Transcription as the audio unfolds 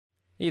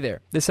Hey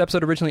there. This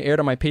episode originally aired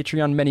on my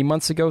Patreon many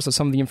months ago, so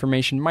some of the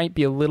information might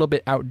be a little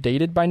bit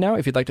outdated by now.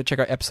 If you'd like to check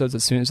out episodes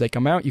as soon as they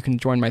come out, you can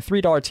join my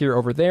 $3 tier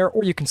over there,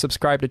 or you can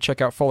subscribe to check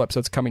out full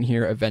episodes coming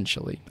here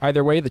eventually.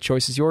 Either way, the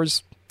choice is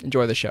yours.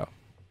 Enjoy the show.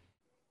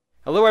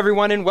 Hello,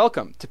 everyone, and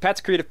welcome to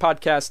Pat's Creative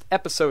Podcast,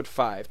 Episode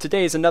 5.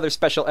 Today is another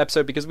special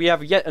episode because we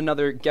have yet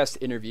another guest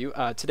interview.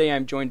 Today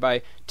I'm joined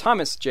by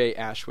Thomas J.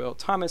 Ashwell.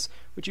 Thomas,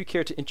 would you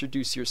care to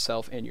introduce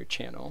yourself and your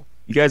channel?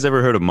 You guys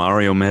ever heard of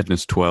Mario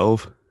Madness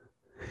 12?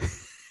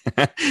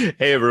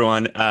 Hey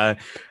everyone, I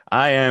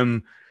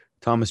am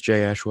Thomas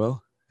J.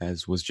 Ashwell,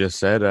 as was just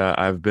said.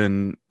 I've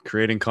been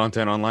creating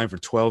content online for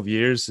 12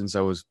 years, since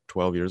I was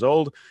 12 years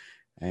old,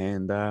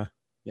 and I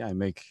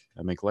make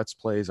Let's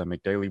Plays, I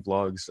make daily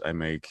vlogs, I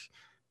make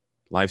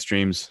live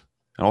streams,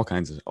 and all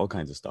kinds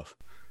of stuff.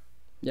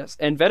 Yes,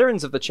 and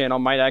veterans of the channel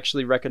might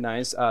actually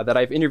recognize that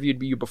I've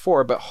interviewed you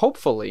before, but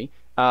hopefully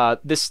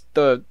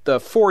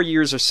the 4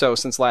 years or so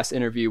since last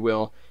interview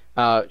will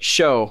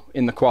show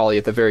in the quality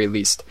at the very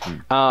least.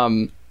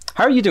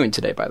 How are you doing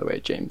today, by the way,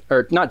 James?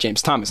 Or not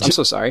James, Thomas. I'm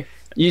so sorry.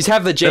 You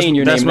have the J in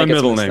your name. That's my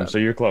middle name, so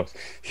you're close.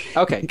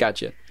 Okay,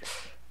 gotcha.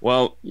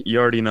 Well, you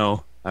already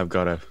know I've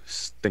got a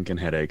stinking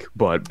headache,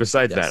 but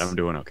besides that, I'm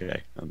doing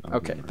okay.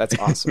 Okay, that's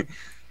awesome.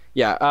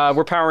 Yeah,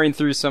 we're powering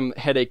through some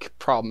headache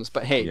problems,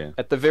 but hey,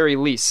 at the very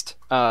least,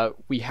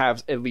 we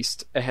have at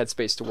least a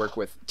headspace to work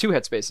with. 2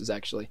 headspaces,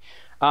 actually.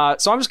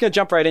 So I'm just going to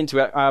jump right into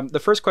it. The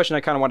first question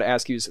I kind of want to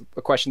ask you is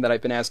a question that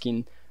I've been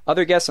asking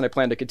other guests, and I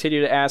plan to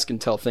continue to ask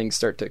until things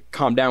start to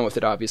calm down with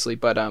it, obviously.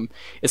 But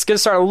it's going to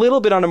start a little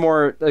bit on a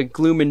more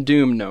gloom and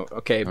doom note,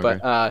 okay?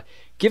 But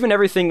given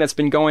everything that's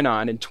been going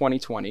on in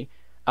 2020,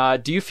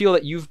 do you feel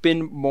that you've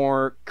been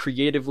more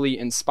creatively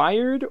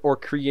inspired or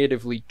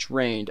creatively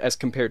drained as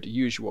compared to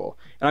usual?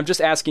 And I'm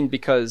just asking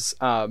because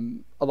a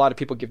lot of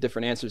people give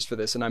different answers for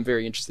this, and I'm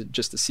very interested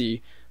just to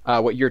see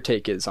what your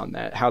take is on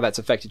that, how that's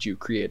affected you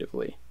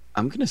creatively.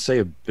 I'm going to say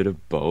a bit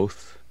of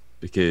both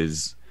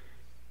because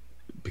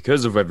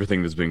of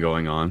everything that's been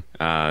going on.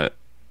 I'm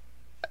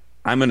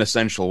an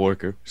essential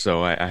worker,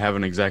 so I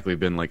haven't exactly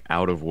been like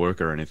out of work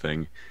or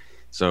anything.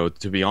 So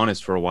to be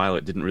honest, for a while,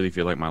 it didn't really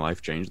feel like my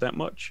life changed that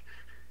much.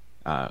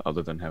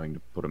 Other than having to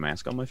put a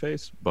mask on my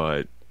face.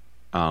 But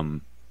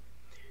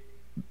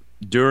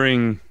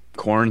during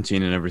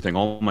quarantine and everything,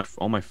 all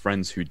my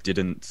friends who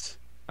didn't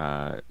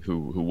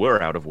who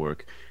were out of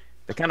work,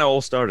 they kind of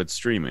all started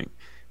streaming.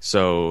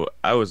 So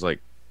I was like,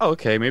 oh,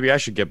 okay, maybe I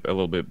should get a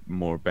little bit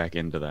more back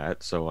into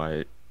that. So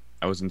I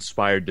was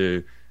inspired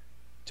to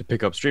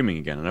pick up streaming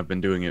again, and I've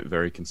been doing it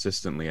very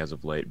consistently as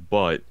of late.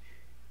 But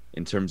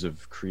in terms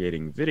of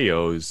creating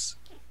videos,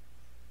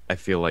 I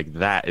feel like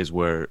that is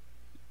where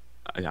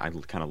I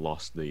kind of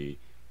lost the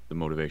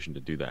motivation to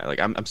do that. Like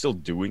I'm still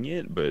doing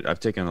it, but I've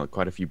taken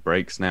quite a few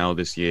breaks now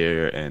this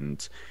year,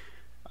 and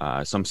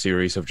some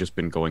series have just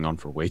been going on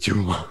for way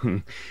too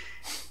long.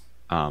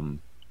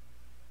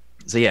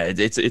 So yeah,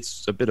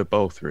 it's a bit of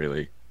both,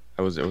 really.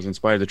 I was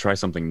inspired to try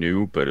something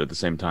new, but at the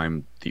same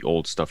time, the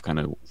old stuff kind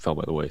of fell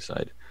by the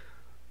wayside.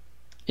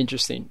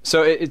 Interesting.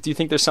 So do you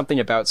think there's something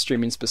about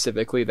streaming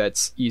specifically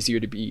that's easier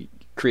to be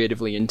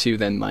creatively into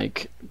than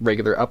like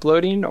regular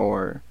uploading?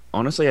 Or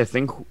honestly, I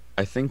think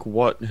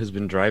what has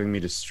been driving me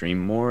to stream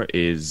more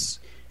is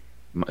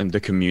the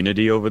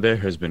community over there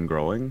has been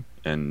growing,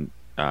 and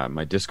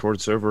my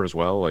Discord server as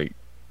well. Like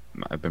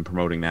I've been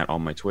promoting that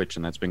on my Twitch,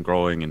 and that's been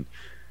growing. And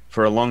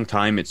for a long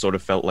time, it sort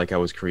of felt like I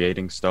was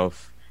creating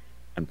stuff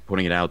and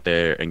putting it out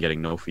there and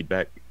getting no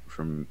feedback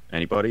from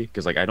anybody,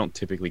 because like I don't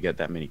typically get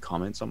that many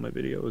comments on my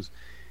videos,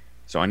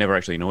 so I never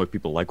actually know if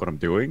people like what I'm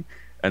doing.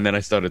 And then I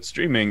started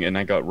streaming, and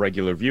I got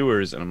regular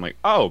viewers, and I'm like,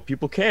 oh,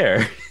 people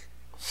care.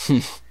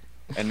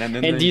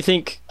 And do you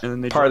think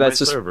they part of that's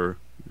just server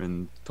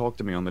and talk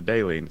to me on the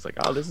daily, and it's like,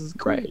 oh, this is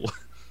cool. Right.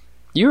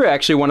 You were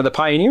actually one of the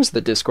pioneers of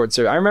the Discord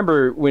server. I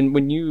remember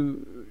when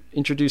you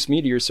introduced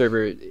me to your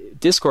server,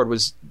 Discord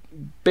was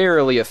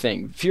barely a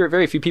thing.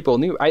 Very few people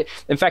knew.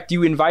 In fact,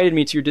 you invited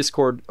me to your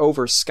Discord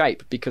over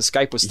Skype because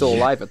Skype was still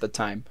alive at the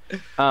time.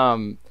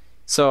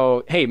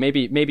 So hey,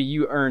 maybe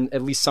you earn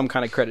at least some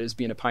kind of credit as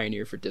being a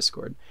pioneer for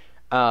Discord.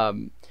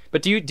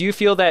 But do you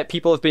feel that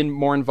people have been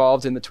more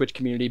involved in the Twitch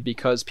community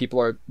because people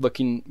are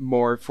looking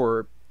more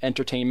for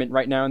entertainment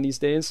right now in these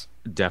days?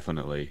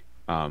 Definitely.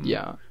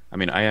 Yeah. I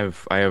mean, I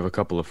have a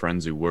couple of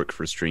friends who work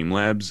for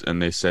Streamlabs,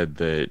 and they said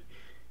that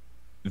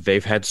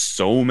they've had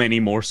so many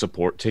more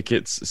support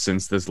tickets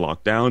since this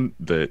lockdown,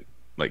 that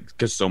like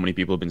because so many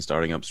people have been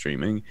starting up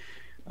streaming,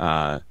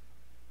 and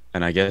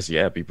I guess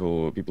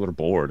people are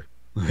bored.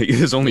 Like,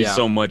 there's only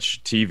so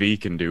much TV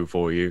can do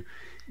for you.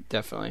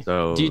 Definitely.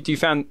 So, have you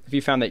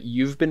found that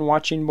you've been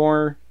watching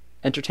more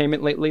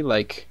entertainment lately?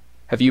 Like,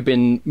 have you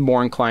been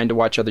more inclined to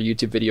watch other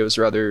YouTube videos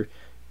or other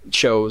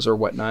shows or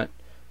whatnot?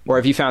 Or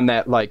have you found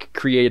that like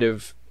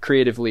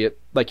creatively,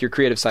 like your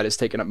creative side has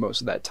taken up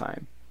most of that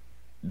time?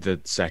 The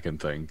second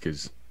thing,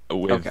 because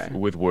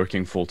with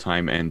working full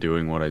time and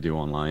doing what I do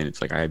online, it's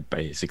like I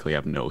basically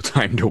have no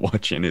time to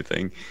watch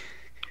anything.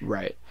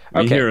 Right. I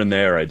mean, here and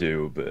there I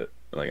do, but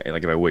like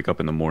if I wake up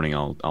in the morning,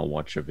 I'll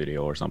watch a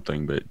video or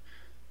something. But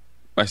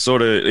I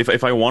sort of,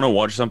 if I want to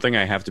watch something,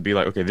 I have to be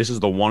like, okay, this is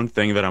the one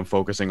thing that I'm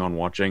focusing on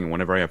watching, and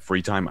whenever I have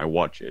free time, I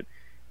watch it.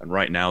 And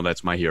right now,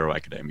 that's My Hero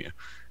Academia.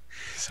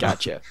 So.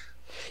 Gotcha.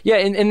 Yeah,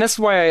 and that's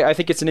why I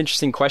think it's an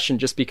interesting question,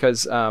 just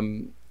because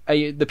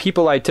the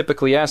people I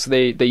typically ask,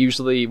 they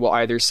usually will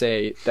either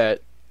say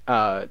that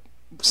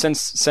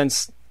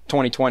since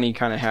 2020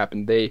 kind of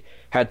happened, they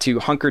had to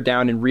hunker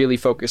down and really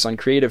focus on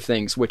creative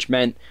things, which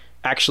meant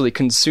actually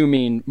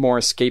consuming more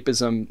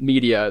escapism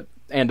media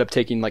end up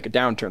taking like a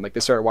downturn. Like they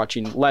started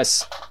watching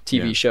less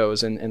TV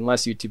shows and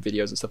less YouTube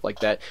videos and stuff like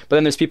that. But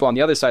then there's people on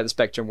the other side of the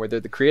spectrum where they're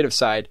the creative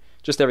side,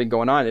 just everything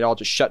going on, it all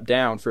just shut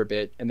down for a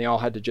bit and they all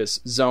had to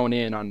just zone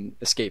in on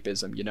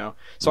escapism, you know?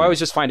 So I always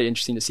just find it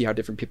interesting to see how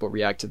different people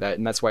react to that.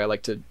 And that's why I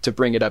like to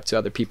bring it up to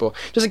other people,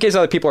 just in case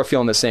other people are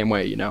feeling the same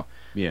way, you know?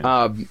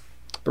 Yeah.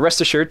 But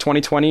rest assured,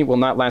 2020 will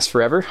not last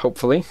forever,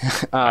 hopefully.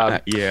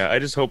 Yeah, I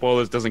just hope all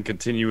this doesn't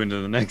continue into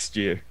the next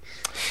year.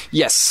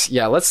 Yes,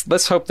 yeah.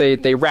 Let's hope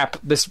they wrap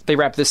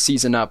this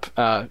season up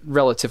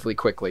relatively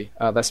quickly.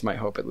 That's my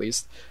hope, at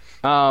least.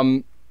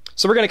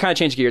 So we're going to kind of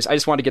change gears. I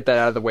just want to get that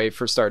out of the way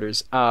for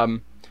starters.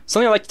 Something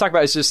I'd like to talk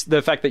about is just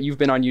the fact that you've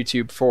been on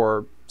YouTube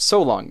for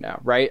so long now,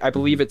 right? I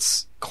believe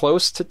it's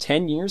close to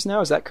 10 years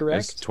now. Is that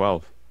correct? It's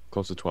 12.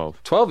 Close to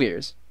 12. 12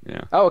 years.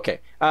 Yeah. Oh, okay.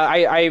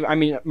 I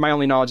mean, my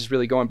only knowledge is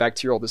really going back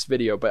to your oldest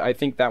video, but I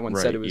think that one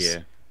said it was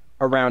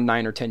around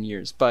 9 or 10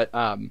 years. But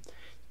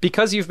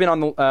because you've been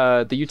on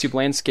the YouTube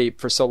landscape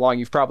for so long,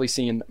 you've probably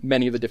seen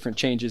many of the different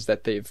changes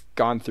that they've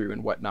gone through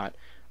and whatnot.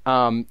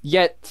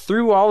 Yet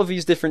through all of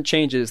these different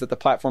changes that the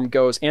platform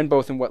goes, and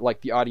both in what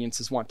like the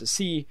audiences want to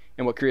see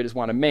and what creators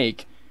want to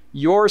make,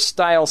 your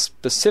style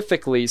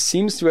specifically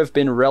seems to have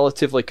been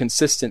relatively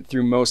consistent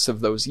through most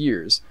of those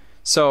years.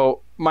 So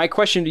my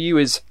question to you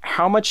is,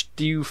 how much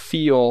do you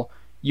feel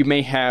you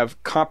may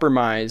have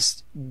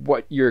compromised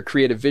what your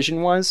creative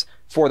vision was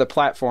for the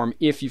platform,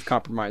 if you've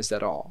compromised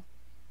at all?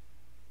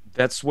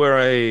 That's where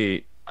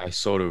I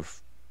sort of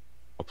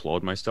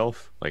applaud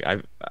myself. Like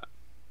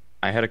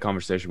I had a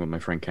conversation with my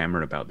friend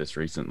Cameron about this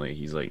recently.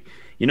 He's like,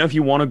 you know, if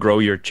you want to grow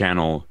your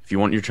channel, if you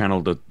want your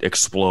channel to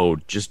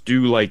explode, just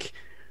do like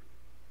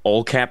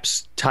all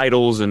caps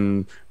titles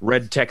and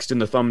red text in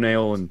the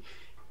thumbnail and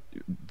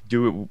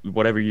do it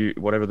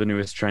whatever the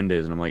newest trend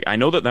is. And I'm like, I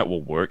know that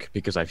will work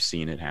because I've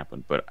seen it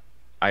happen, but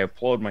I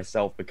applaud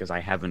myself because I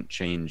haven't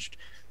changed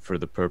for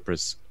the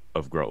purpose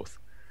of growth.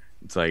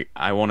 It's like,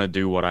 I want to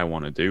do what I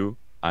want to do.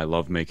 I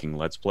love making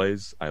Let's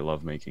Plays. I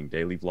love making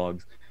daily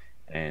vlogs.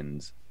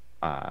 And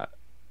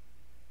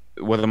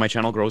whether my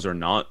channel grows or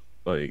not,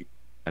 like,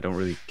 I don't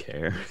really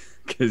care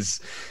because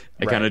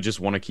I kind of just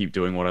want to keep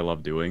doing what I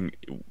love doing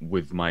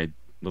with my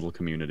little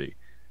community.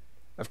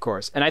 Of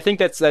course. And I think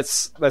that's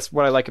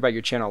what I like about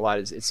your channel a lot,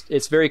 is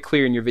it's very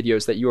clear in your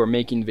videos that you are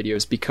making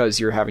videos because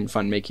you're having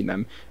fun making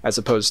them, as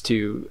opposed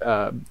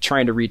to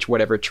trying to reach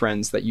whatever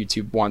trends that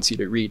YouTube wants you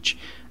to reach.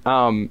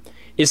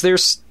 Is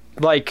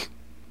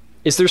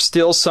there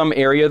still some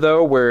area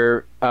though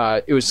where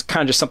it was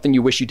kind of just something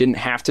you wish you didn't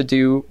have to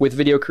do with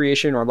video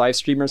creation or live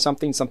stream or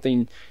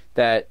something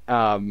that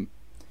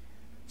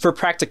for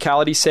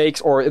practicality's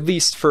sakes, or at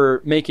least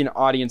for making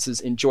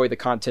audiences enjoy the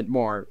content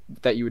more,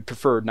 that you would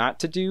prefer not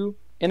to do,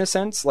 in a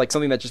sense? Like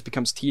something that just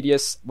becomes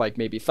tedious, like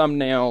maybe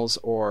thumbnails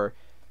or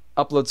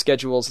upload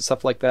schedules and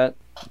stuff like that?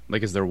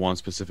 Like, is there one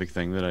specific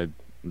thing that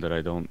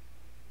I don't...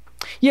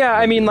 Yeah,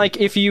 I mean, like,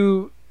 if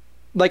you...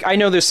 Like, I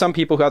know there's some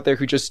people out there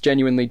who just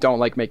genuinely don't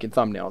like making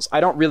thumbnails. I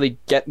don't really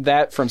get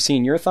that from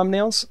seeing your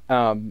thumbnails.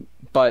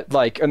 But,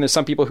 like, and there's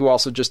some people who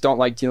also just don't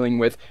like dealing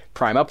with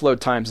prime upload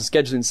times and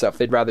scheduling stuff.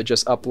 They'd rather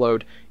just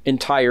upload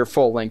entire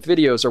full-length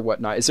videos or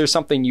whatnot. Is there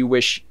something you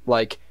wish,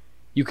 like,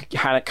 you could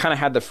kind of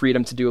had the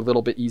freedom to do a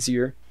little bit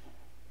easier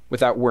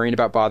without worrying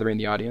about bothering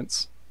the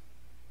audience?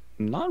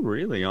 Not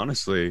really,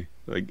 honestly.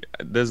 Like,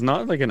 there's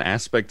not, like, an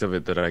aspect of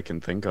it that I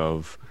can think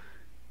of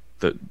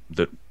that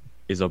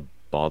is a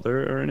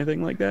bother or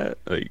anything like that.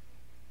 Like,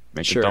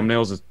 making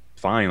thumbnails is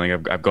fine.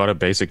 Like, I've got a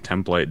basic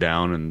template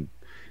down, and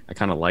I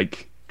kind of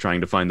like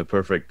trying to find the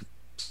perfect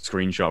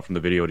screenshot from the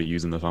video to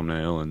use in the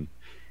thumbnail. And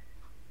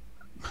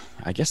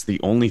I guess the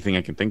only thing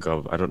I can think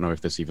of, I don't know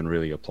if this even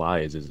really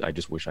applies, is I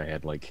just wish I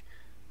had like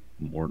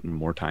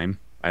more time.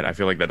 I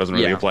feel like that doesn't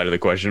really apply to the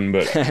question,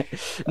 but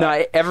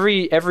no,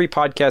 every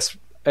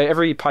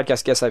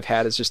podcast guest I've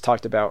had has just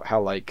talked about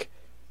how like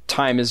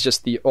time is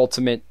just the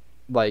ultimate,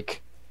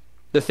 like,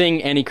 the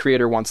thing any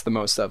creator wants the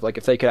most of. Like,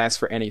 if they could ask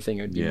for anything,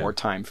 it would be more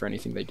time for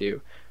anything they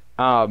do.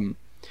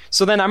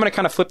 So then I'm going to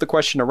kind of flip the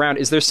question around.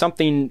 Is there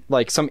something,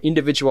 like some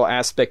individual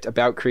aspect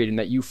about creating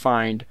that you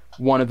find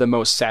one of the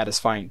most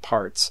satisfying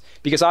parts?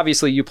 Because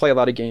obviously you play a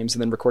lot of games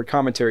and then record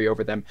commentary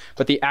over them,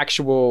 but the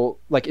actual,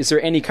 like, is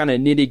there any kind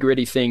of nitty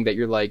gritty thing that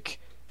you're like,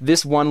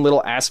 this one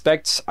little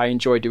aspect I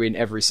enjoy doing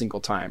every single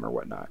time or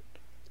whatnot?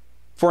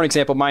 For an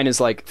example, mine is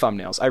like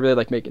thumbnails. I really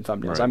like making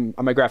thumbnails. Right.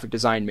 I'm a graphic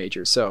design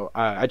major, so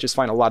I just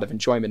find a lot of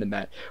enjoyment in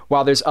that.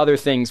 While there's other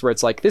things where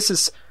it's like, this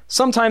is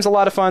sometimes a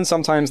lot of fun,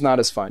 sometimes not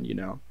as fun, you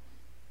know?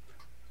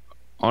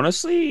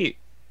 Honestly,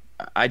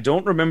 I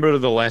don't remember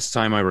the last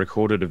time I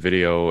recorded a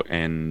video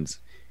and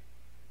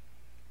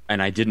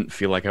and I didn't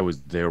feel like I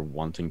was there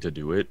wanting to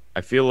do it.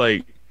 I feel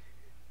like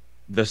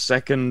the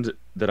second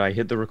that I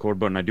hit the record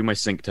button, I do my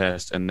sync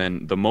test, and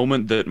then the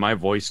moment that my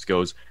voice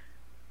goes,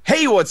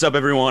 "Hey, what's up,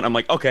 everyone?" I'm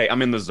like, okay,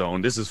 I'm in the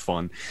zone. This is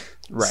fun.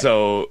 Right.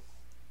 So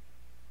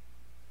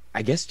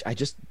I guess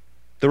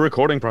the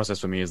recording process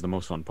for me is the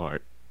most fun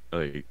part.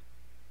 Like,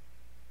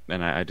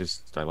 and I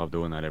love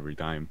doing that every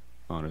time,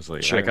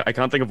 honestly. Sure. I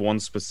can't think of one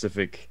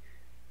specific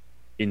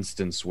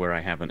instance where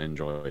I haven't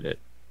enjoyed it.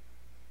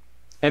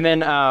 And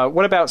then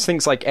what about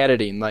things like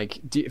editing?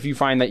 Like, if you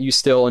find that you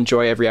still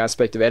enjoy every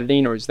aspect of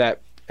editing, or does that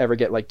ever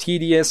get like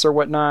tedious or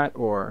whatnot?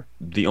 Or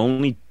the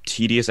only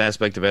tedious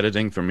aspect of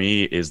editing for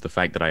me is the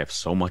fact that I have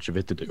so much of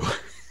it to do.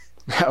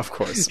 Of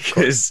course.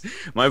 Because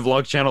my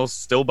vlog channel's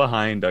still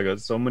behind. I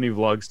got so many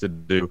vlogs to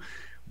do.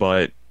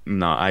 But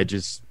no, I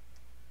just...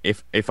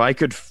 If I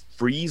could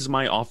freeze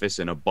my office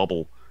in a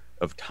bubble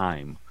of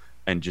time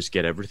and just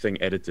get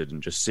everything edited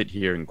and just sit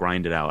here and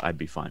grind it out, I'd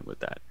be fine with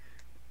that.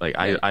 Like,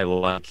 yeah.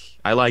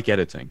 I like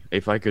editing.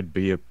 If I could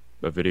be a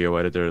video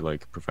editor,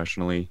 like,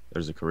 professionally,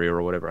 there's a career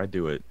or whatever, I'd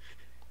do it.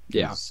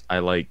 Yeah. I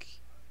like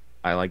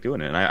doing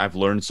it. And I've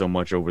learned so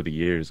much over the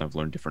years. I've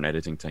learned different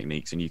editing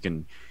techniques, and you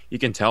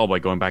can tell by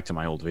going back to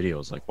my old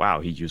videos, like, wow,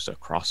 he used a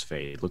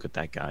crossfade. Look at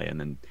that guy. And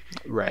then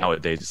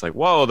nowadays, it's like,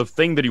 whoa, the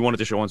thing that he wanted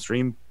to show on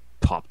stream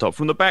popped up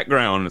from the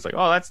background. And it's like,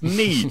 oh, that's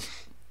neat.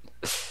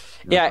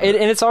 Yeah, and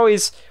it's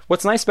always...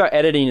 What's nice about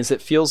editing is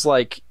it feels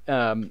like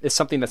it's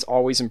something that's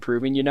always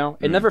improving, you know?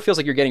 It never feels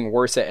like you're getting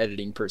worse at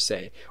editing, per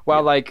se.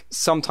 While, like,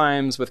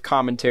 sometimes with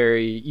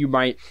commentary, you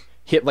might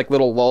hit, like,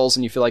 little lulls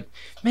and you feel like,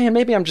 man,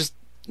 maybe I'm just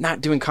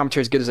not doing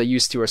commentary as good as I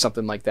used to, or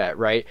something like that,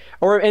 right?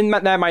 And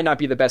that might not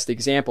be the best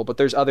example, but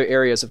there's other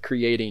areas of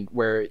creating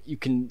where you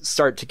can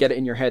start to get it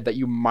in your head that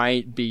you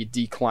might be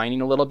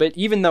declining a little bit,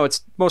 even though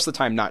it's most of the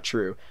time not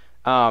true.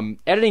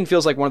 Editing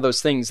feels like one of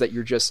those things that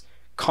you're just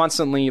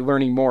constantly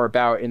learning more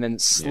about and then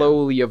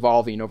slowly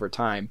evolving over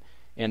time.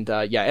 And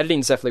editing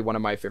is definitely one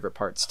of my favorite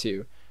parts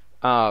too.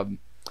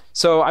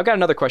 So I've got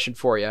another question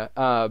for you.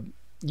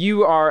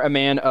 You are a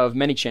man of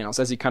many channels.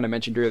 As you kind of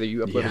mentioned earlier,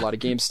 you upload a lot of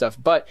game stuff,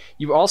 but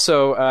you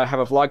also have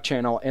a vlog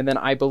channel, and then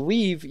I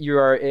believe you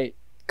are a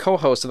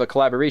co-host of a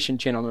collaboration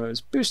channel known as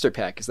Booster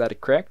Pack. Is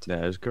that correct?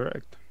 That is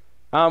correct.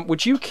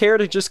 Would you care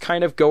to just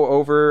kind of go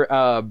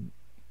over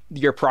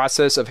your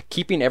process of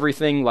keeping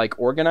everything like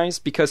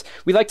organized? Because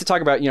we like to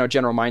talk about,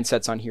 general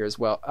mindsets on here as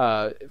well,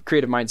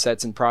 creative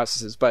mindsets and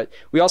processes, but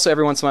we also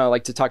every once in a while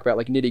like to talk about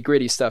like nitty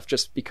gritty stuff,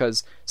 just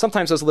because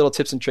sometimes those little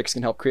tips and tricks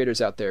can help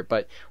creators out there.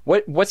 But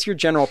what's your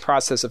general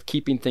process of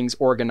keeping things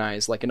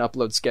organized, like an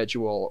upload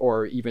schedule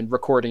or even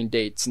recording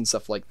dates and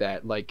stuff like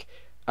that? Like,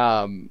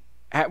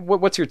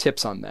 what's your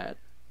tips on that?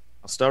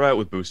 I'll start out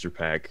with Booster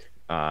Pack.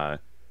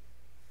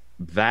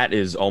 That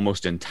is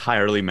almost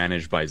entirely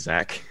managed by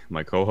Zach,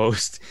 my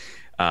co-host.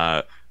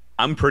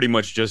 I'm pretty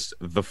much just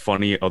the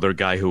funny other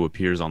guy who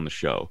appears on the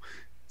show.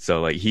 So,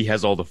 like, he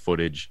has all the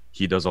footage.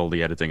 He does all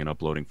the editing and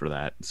uploading for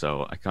that.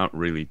 So I can't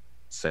really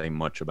say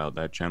much about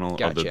that channel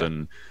other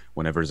than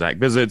whenever Zach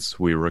visits,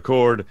 we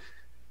record,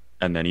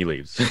 and then he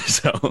leaves.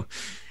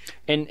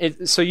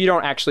 So you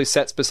don't actually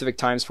set specific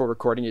times for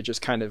recording. It's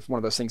just kind of one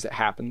of those things that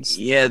happens.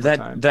 Yeah,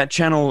 that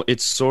channel,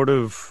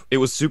 it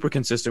was super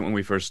consistent when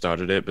we first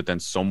started it, but then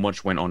so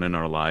much went on in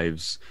our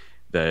lives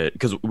that,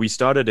 because we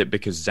started it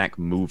because Zach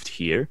moved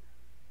here,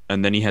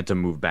 and then he had to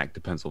move back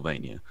to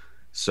Pennsylvania.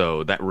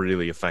 So that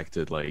really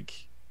affected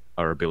like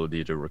our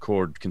ability to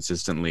record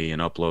consistently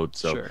and upload.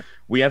 So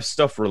we have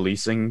stuff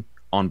releasing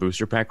on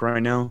Booster Pack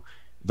right now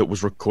that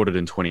was recorded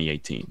in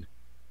 2018.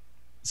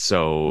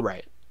 So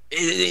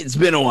it's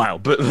been a while,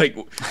 but like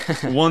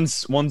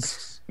once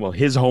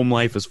his home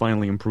life has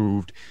finally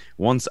improved,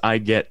 once I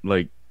get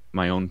like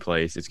my own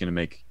place, it's going to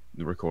make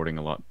the recording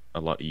a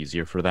lot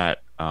easier for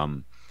that.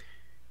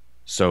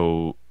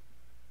 So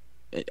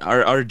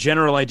our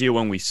general idea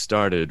when we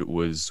started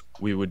was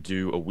we would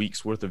do a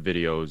week's worth of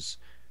videos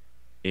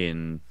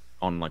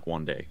on like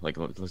one day. Like,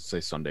 let's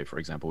say Sunday, for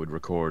example, we'd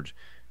record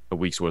a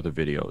week's worth of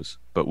videos,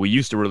 but we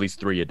used to release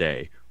 3 a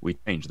day. We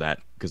changed that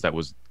because that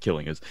was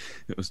killing us.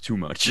 It was too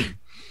much.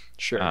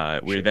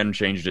 We then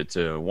changed it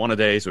to 1 a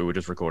day, so we were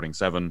just recording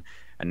 7,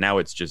 and now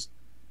it's just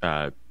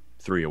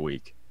 3 a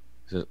week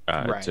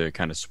to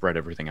kind of spread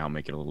everything out,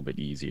 make it a little bit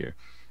easier.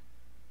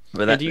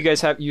 But do you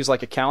guys use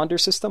like a calendar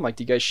system? Like,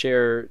 do you guys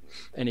share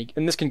any?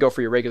 And this can go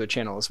for your regular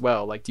channel as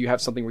well. Like, do you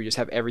have something where you just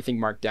have everything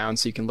marked down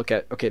so you can look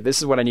at, okay, this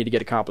is what I need to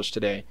get accomplished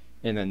today,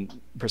 and then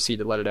proceed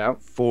to let it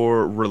out?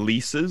 For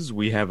releases,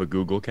 we have a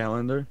Google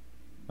Calendar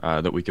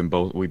that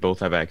we both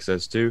have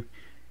access to,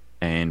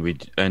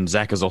 and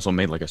Zach has also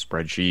made like a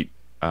spreadsheet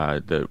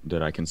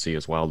that I can see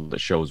as well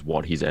that shows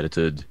what he's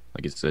edited.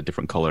 Like, it's a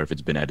different color if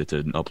it's been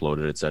edited and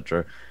uploaded,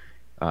 etc.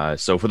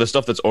 So for the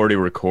stuff that's already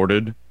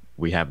recorded,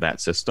 we have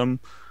that system.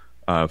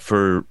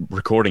 For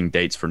recording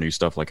dates for new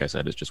stuff, like I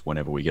said, it's just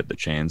whenever we get the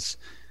chance,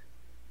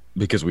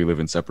 because we live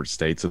in separate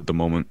states at the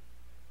moment.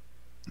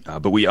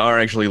 But we are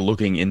actually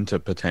looking into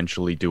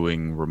potentially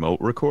doing remote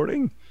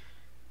recording.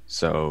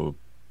 So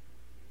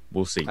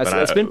we'll see.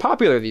 It's been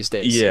popular these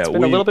days. Yeah, it's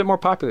been a little bit more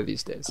popular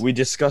these days. We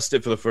discussed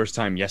it for the first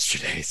time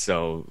yesterday,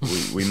 so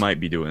we might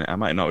be doing it. I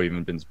might not have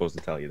even been supposed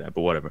to tell you that,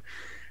 but whatever.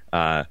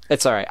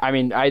 It's all right. I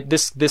mean,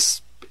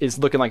 this is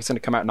looking like it's going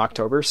to come out in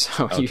October,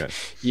 so okay.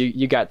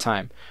 you got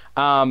time.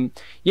 So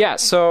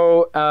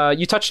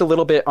you touched a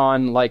little bit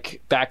on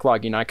like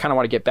backlogging. I kind of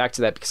want to get back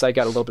to that because I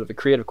got a little bit of a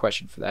creative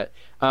question for that.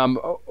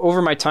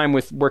 Over my time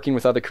with working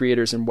with other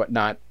creators and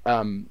whatnot,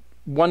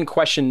 one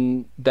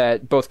question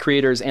that both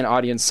creators and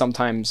audience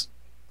sometimes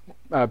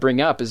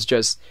bring up is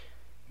just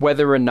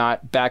whether or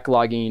not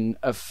backlogging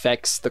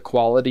affects the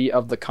quality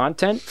of the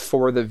content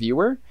for the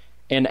viewer.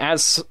 And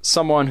as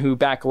someone who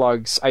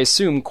backlogs, I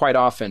assume quite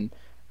often,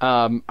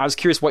 I was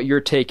curious what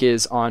your take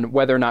is on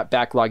whether or not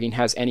backlogging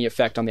has any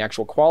effect on the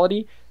actual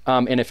quality,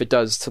 and if it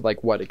does, to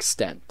like what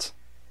extent.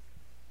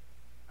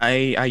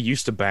 I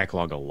used to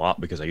backlog a lot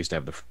because I used to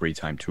have the free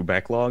time to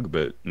backlog,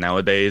 but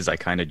nowadays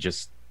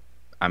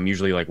I'm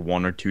usually like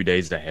 1 or 2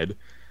 days ahead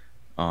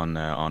on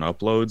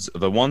uploads.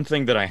 The one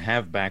thing that I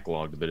have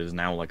backlogged that is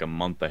now like a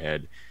month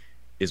ahead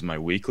is my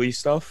weekly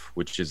stuff,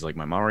 which is like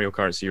my Mario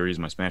Kart series,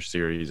 my Smash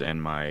series,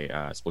 and my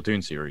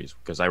Splatoon series,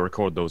 because I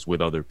record those with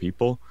other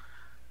people.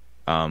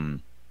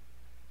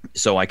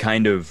 So I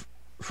kind of,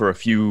 for a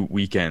few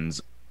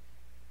weekends,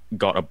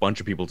 got a bunch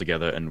of people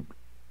together and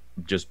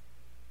just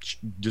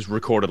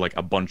recorded like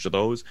a bunch of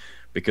those,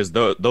 because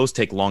those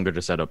take longer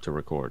to set up to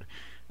record.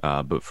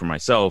 But for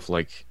myself,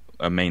 like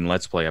a main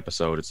Let's Play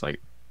episode, it's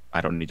like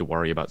I don't need to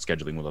worry about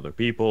scheduling with other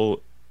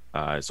people,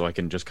 so I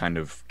can just kind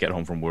of get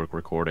home from work,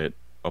 record it,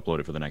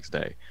 upload it for the next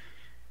day.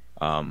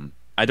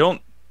 I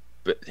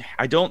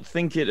don't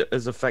think it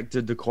has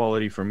affected the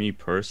quality for me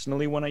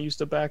personally when I used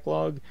to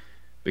backlog,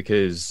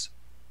 because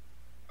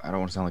I don't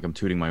want to sound like I'm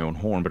tooting my own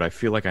horn, but I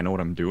feel like I know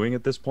what I'm doing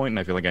at this point, and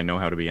I feel like I know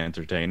how to be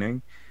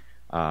entertaining.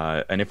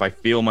 And if I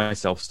feel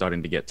myself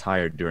starting to get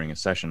tired during a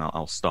session,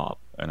 I'll stop,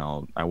 and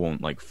I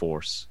won't like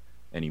force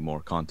any more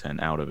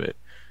content out of it.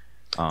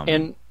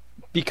 And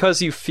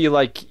because you feel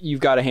like you've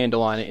got a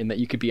handle on it and that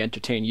you could be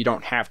entertained, you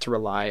don't have to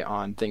rely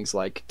on things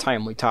like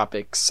timely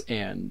topics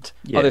and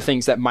other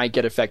things that might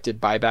get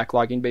affected by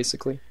backlogging,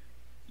 basically.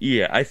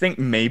 Yeah, I think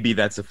maybe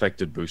that's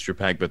affected Booster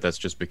Pack, but that's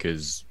just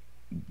because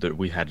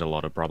we had a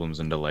lot of problems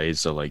and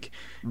delays. So like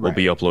we'll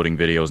be uploading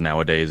videos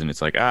nowadays and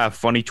it's like,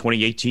 funny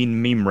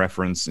 2018 meme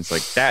reference. It's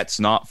like, that's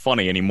not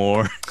funny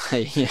anymore.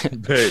 Yeah.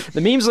 But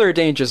the memes are a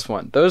dangerous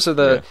one. Those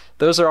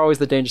are always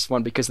the dangerous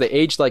one, because they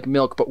age like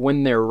milk, but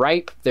when they're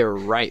ripe,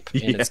 and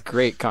it's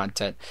great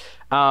content.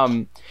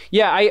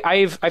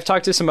 I've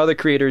talked to some other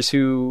creators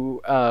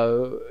who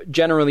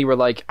generally were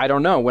like, I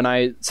don't know, when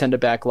I send a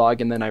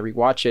backlog and then I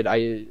rewatch it,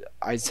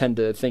 I tend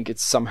to think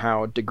it's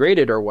somehow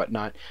degraded or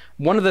whatnot.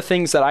 One of the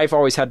things that I've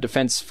always had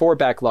defense for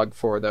backlog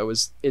for, though,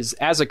 is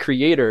as a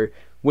creator,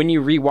 when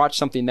you rewatch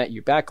something that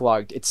you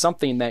backlogged, it's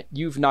something that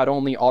you've not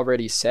only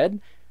already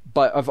said,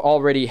 but have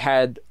already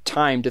had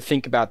time to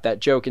think about that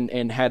joke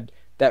and had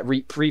that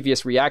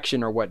previous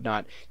reaction or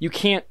whatnot. You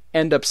can't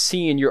end up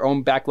seeing your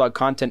own backlog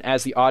content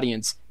as the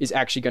audience is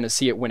actually going to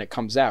see it when it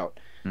comes out.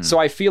 So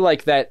I feel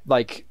like that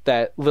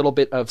little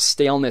bit of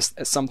staleness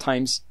that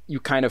sometimes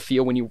you kind of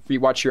feel when you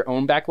rewatch your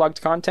own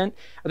backlogged content,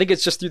 I think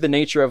it's just through the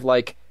nature of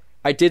like,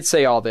 I did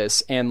say all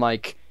this, and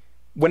like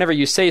whenever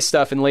you say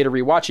stuff and later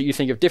rewatch it, you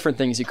think of different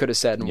things you could have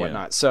said and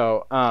whatnot.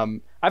 So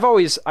I've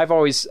always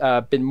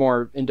been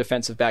more in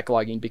defense of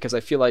backlogging, because I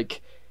feel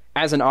like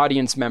as an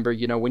audience member,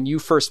 you know, when you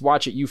first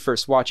watch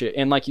it,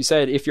 and like you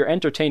said, if you're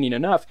entertaining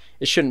enough,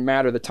 it shouldn't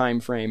matter the time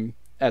frame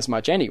as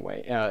much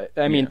anyway.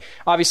 I mean,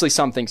 obviously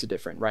some things are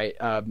different, right?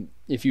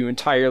 If you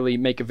entirely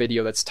make a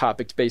video that's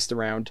topic based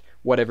around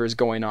whatever is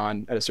going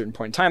on at a certain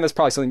point in time, that's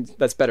probably something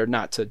that's better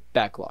not to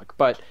backlog.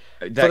 But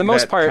for the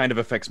most part, kind of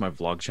affects my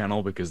vlog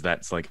channel, because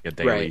that's like a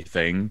daily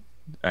thing.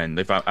 And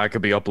if I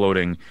could be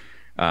uploading,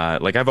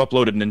 like I've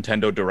uploaded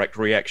Nintendo Direct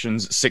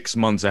reactions 6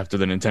 months after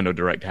the Nintendo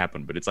Direct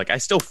happened, but it's like I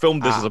still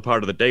filmed this as a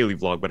part of the daily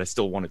vlog, but I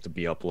still want it to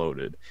be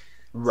uploaded.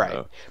 Right.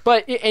 So.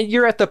 But and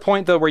you're at the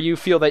point though where you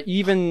feel that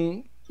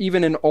even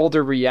an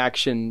older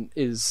reaction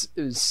is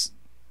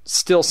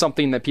still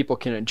something that people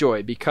can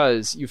enjoy,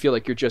 because you feel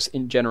like you're just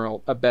in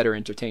general a better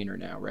entertainer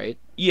now, right?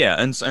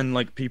 Yeah, and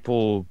like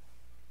people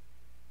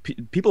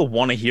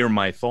want to hear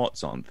my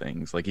thoughts on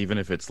things, like even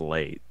if it's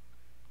late.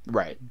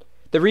 Right.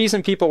 The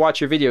reason people watch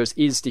your videos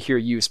is to hear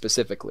you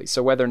specifically.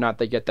 So whether or not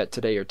they get that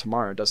today or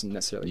tomorrow doesn't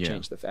necessarily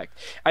change the fact.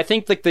 I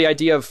think like the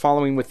idea of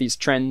following with these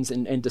trends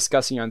and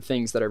discussing on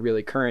things that are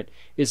really current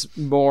is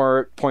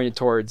more pointed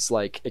towards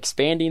like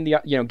expanding the,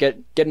 you know,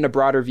 getting a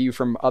broader view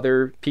from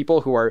other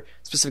people who are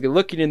specifically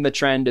looking in the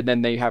trend, and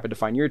then they happen to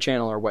find your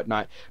channel or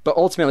whatnot. But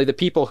ultimately the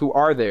people who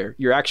are there,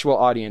 your actual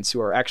audience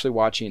who are actually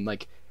watching,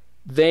 like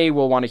they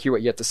will want to hear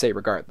what you have to say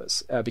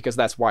regardless, because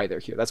that's why they're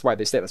here. That's why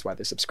they stay. That's why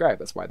they subscribe.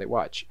 That's why they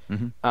watch.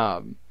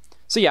 So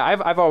yeah,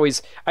 I've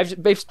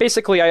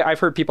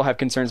heard people have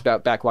concerns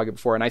about backlogging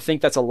before, and I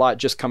think that's a lot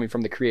just coming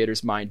from the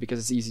creator's mind, because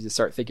it's easy to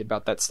start thinking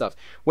about that stuff.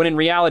 When in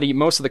reality,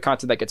 most of the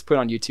content that gets put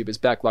on YouTube is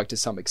backlogged to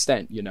some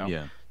extent, you know?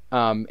 Yeah.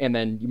 and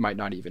then you might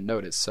not even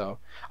notice. So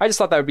I just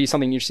thought that would be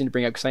something interesting to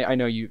bring up, because I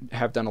know you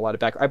have done a lot of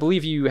back. I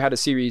believe you had a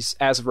series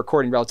as of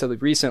recording relatively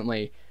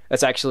recently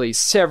that's actually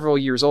several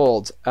years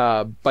old,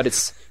 but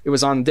it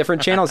was on a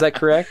different channel. Is that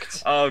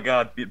correct? Oh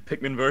God,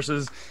 Pikmin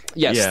Versus.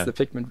 Yes, yeah. The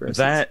Pikmin Versus.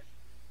 That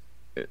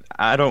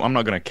I'm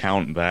not gonna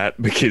count that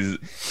because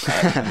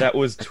that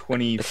was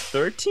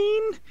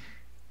 2013,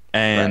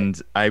 and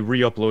right. I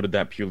re-uploaded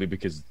that purely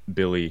because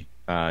Billy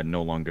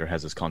no longer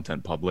has his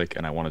content public,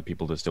 and I wanted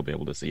people to still be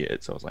able to see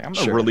it. So I was like, I'm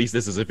gonna release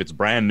this as if it's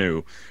brand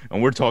new,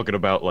 and we're talking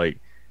about like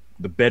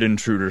the Bed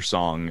Intruder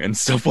song and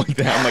stuff like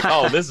that. I'm like,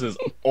 oh, this is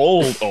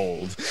old.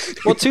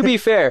 Well, to be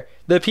fair,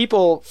 the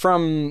people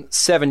from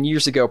 7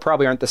 years ago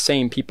probably aren't the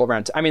same people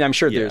around. I mean, I'm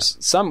sure there's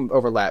some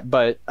overlap,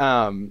 but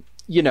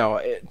you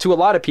know, to a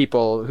lot of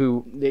people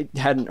who they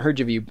hadn't heard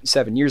of you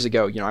 7 years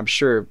ago, you know, I'm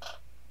sure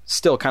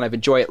still kind of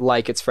enjoy it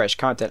like it's fresh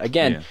content.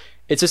 Again,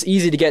 it's just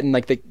easy to get in,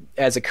 like,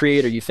 as a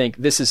creator, you think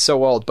this is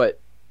so old, but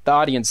the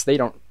audience, they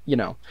don't, you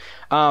know.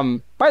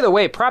 By the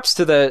way, props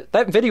to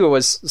that video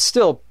was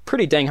still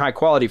pretty dang high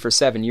quality for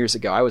 7 years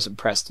ago. I was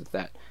impressed with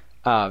that.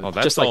 That's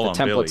just like all the on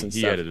templates Billy. and He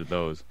stuff. edited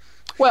those.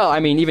 Well, I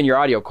mean, even your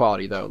audio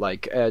quality, though,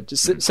 like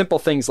just simple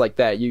things like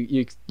that,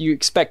 you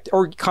expect,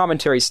 or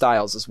commentary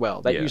styles as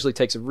well. That usually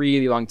takes a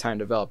really long time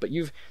to develop. But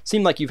you've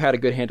seemed like you've had a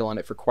good handle on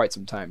it for quite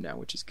some time now,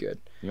 which is good.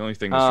 The only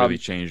thing that's really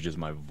changed is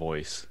my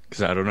voice,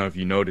 because I don't know if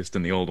you noticed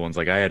in the old ones,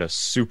 like I had a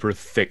super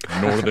thick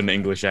Northern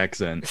English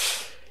accent.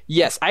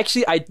 Yes,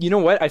 actually, you know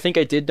what? I think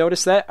I did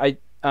notice that. I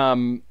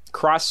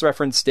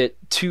cross-referenced it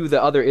to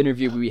the other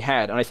interview we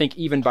had, and I think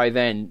even by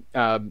then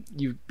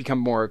you've become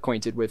more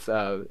acquainted with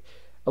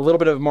a little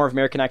bit of more of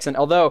American accent.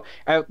 Although,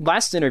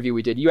 last interview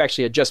we did, you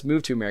actually had just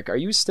moved to America. Are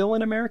you still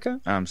in America?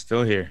 I'm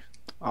still here.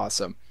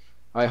 Awesome.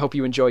 I hope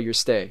you enjoy your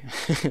stay.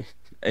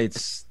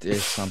 It's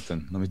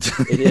something. Let me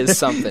tell you. It is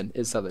something.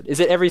 It's something. Is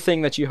it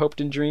everything that you hoped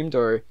and dreamed,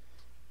 or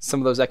some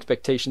of those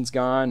expectations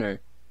gone,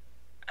 or?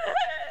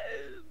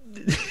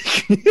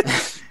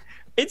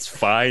 It's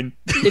fine.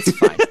 It's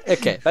fine.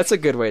 Okay, that's a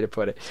good way to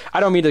put it. I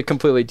don't mean to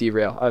completely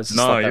derail. I was just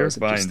you're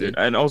fine, dude.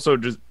 And also,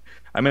 just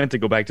I meant to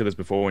go back to this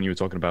before when you were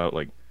talking about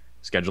like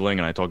scheduling,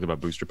 and I talked about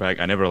Booster Pack.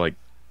 I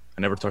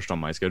never touched on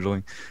my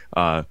scheduling.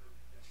 I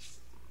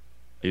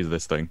use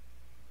this thing.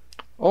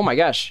 Oh my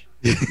gosh,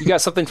 you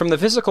got something from the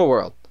physical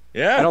world.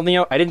 Yeah.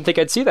 I didn't think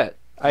I'd see that.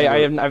 I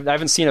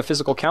haven't seen a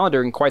physical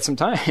calendar in quite some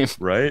time.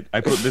 Right.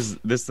 I put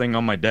this thing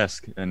on my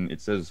desk, and it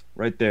says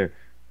right there,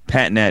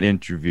 PatNat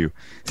interview.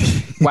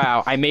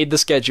 Wow, I made the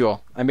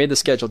schedule.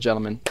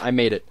 Gentlemen. I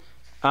made it.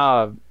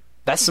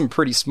 That's some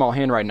pretty small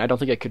handwriting. I don't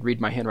think I could read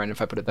my handwriting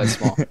if I put it that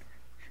small.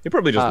 It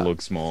probably just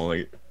looks small.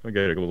 Like, I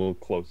get it a little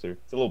closer.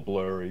 It's a little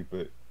blurry,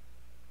 but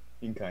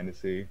you can kind of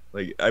see.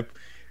 Like,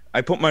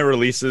 I put my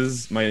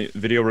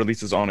video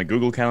releases on a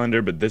Google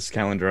Calendar, but this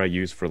calendar I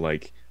use for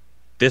like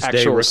this actual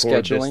day record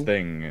scheduling. This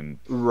thing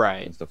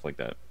and stuff like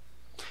that.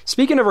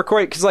 Speaking of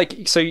recording, because like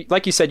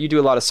you said, you do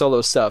a lot of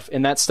solo stuff,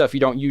 and that stuff you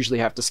don't usually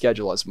have to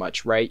schedule as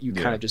much, right? You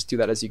kind of just do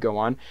that as you go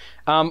on.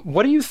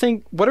 What do you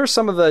think? What are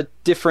some of the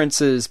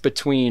differences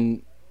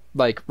between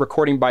like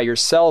recording by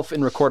yourself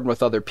and recording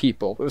with other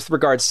people with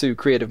regards to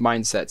creative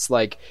mindsets?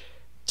 Like,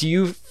 do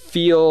you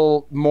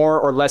feel more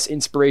or less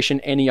inspiration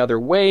any other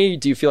way?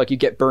 Do you feel like you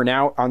get burnt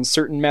out on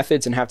certain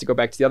methods and have to go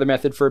back to the other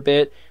method for a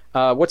bit?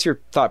 What's your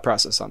thought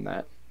process on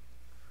that?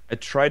 I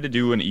try to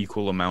do an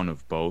equal amount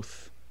of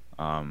both.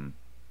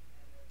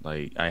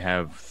 Like I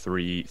have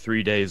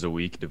three days a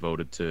week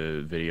devoted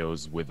to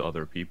videos with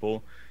other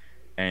people.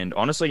 And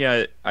honestly,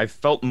 I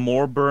felt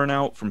more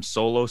burnout from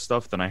solo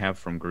stuff than I have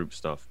from group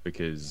stuff,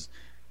 because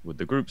with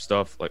the group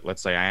stuff, like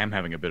let's say I am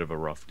having a bit of a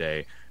rough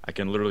day, I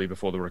can literally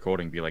before the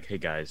recording be like, hey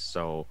guys,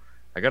 so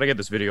I gotta get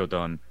this video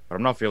done, but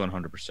I'm not feeling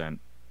 100%.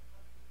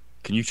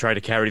 Can you try to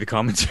carry the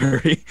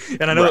commentary?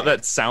 And I know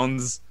that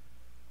sounds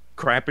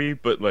crappy,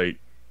 but like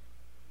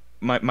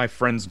my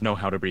friends know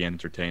how to be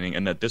entertaining,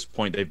 and at this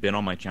point they've been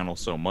on my channel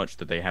so much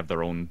that they have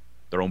their own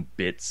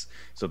bits,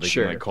 so they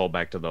can like call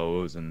back to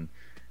those and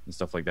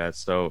stuff like that.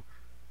 So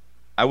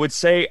I would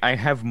say I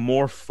have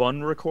more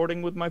fun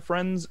recording with my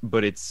friends,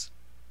 but it's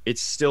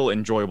still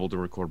enjoyable to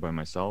record by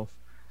myself.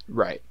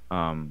 Right.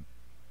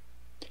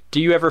 Do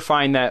you ever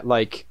find that,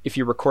 like, if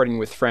you're recording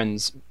with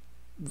friends,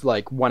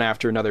 like one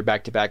after another,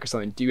 back to back or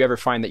something, do you ever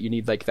find that you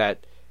need like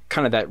that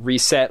kind of that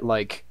reset,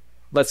 like,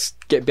 let's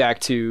get back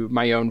to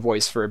my own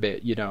voice for a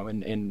bit, you know,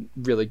 and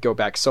really go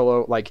back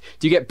solo? Like,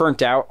 do you get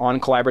burnt out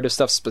on collaborative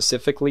stuff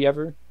specifically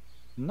ever?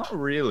 Not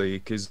really,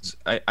 because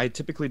I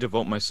typically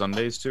devote my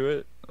Sundays to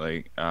it.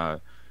 Like,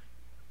 can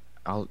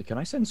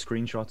I send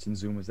screenshots in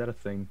Zoom? Is that a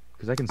thing?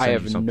 Because I can send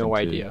you something. I have no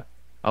idea.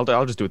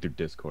 I'll just do it through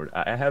Discord.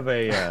 I have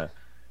a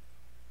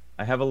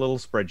little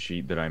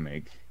spreadsheet that I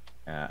make,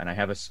 and I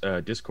have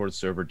a Discord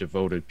server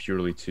devoted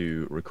purely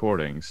to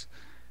recordings.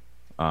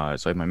 So I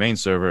have my main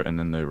server and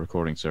then the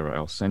recording server.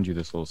 I'll send you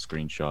this little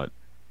screenshot.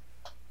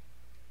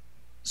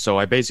 So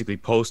I basically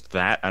post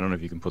that. I don't know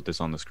if you can put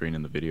this on the screen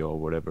in the video or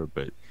whatever,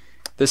 but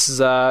this is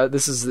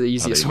the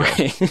easiest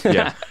way.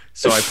 Yeah.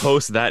 So I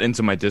post that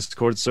into my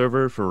Discord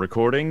server for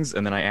recordings,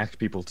 and then I ask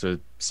people to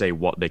say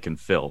what they can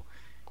fill.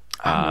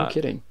 No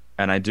kidding.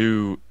 And I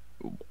do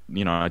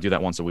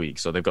that once a week.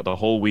 So they've got the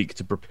whole week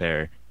to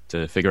prepare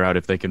to figure out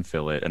if they can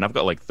fill it. And I've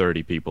got like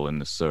 30 people in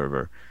this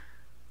server.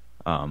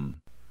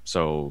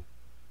 So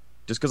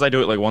just because I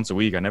do it like once a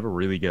week, I never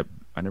really get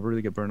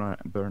burned out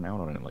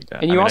on it like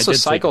that. And you also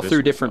cycle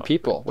through different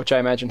people, which I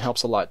imagine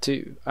helps a lot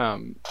too.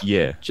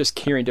 Yeah. Just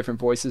hearing different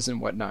voices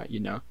and whatnot,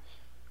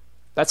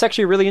 That's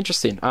actually really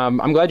interesting.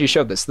 I'm glad you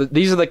showed this.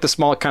 These are like the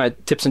small kind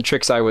of tips and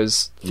tricks I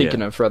was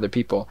thinking of for other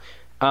people.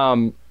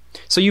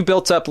 So you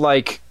built up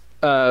like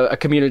a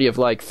community of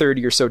like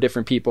 30 or so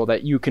different people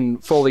that you can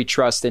fully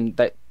trust and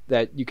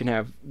that you can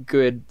have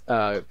good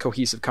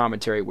cohesive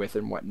commentary with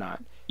and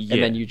whatnot. Yeah.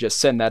 And then you just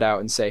send that out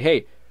and say,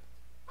 hey,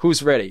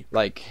 who's ready?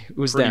 Like,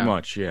 who's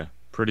down?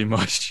 Pretty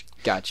much.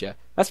 Gotcha.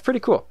 That's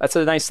pretty cool. That's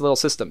a nice little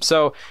system.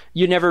 So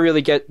you never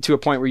really get to a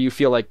point where you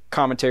feel like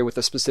commentary with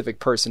a specific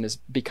person is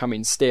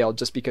becoming stale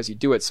just because you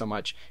do it so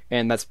much.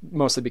 And that's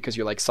mostly because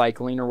you're like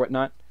cycling or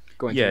whatnot.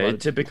 It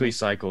typically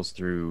cycles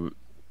through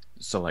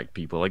select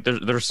people. Like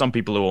there's some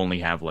people who only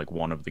have like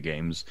one of the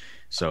games,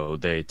 so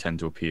they tend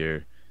to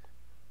appear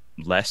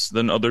less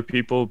than other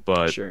people.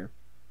 But sure.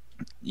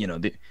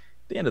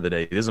 The end of the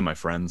day, these are my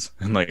friends,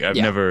 and like I've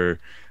never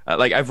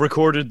I've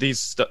recorded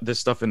this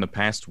stuff in the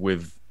past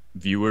with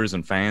viewers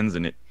and fans,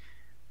 and it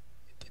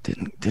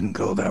didn't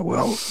go that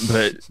well.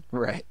 But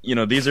right,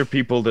 these are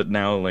people that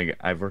now like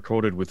I've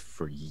recorded with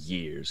for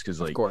years,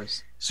 because like of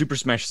course Super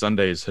Smash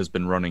Sundays has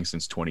been running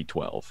since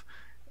 2012,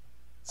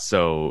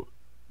 so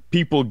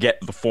people get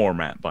the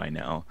format by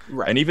now.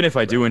 Right. And even if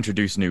I do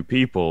introduce new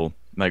people,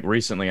 like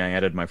recently I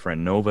added my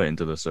friend Nova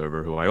into the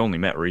server, who I only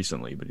met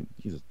recently, but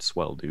he's a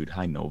swell dude.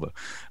 Hi, Nova.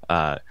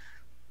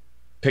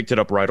 Picked it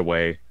up right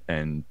away,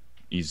 and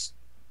he's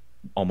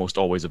almost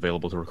always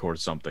available to record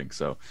something.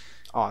 So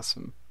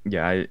awesome.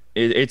 Yeah,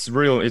 it's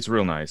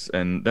real nice.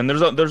 And then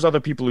there's other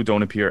people who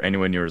don't appear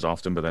anywhere near as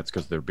often, but that's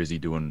because they're busy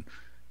doing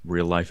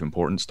real life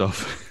important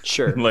stuff.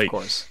 Sure, like, of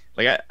course.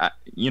 Like I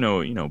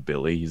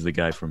Billy. He's the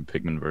guy from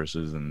Pikmin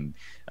Versus, and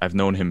I've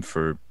known him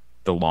for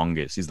the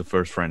longest. He's the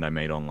first friend I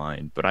made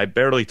online, but I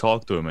barely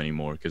talk to him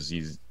anymore because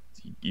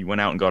he went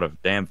out and got a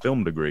damn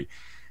film degree.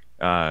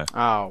 Oh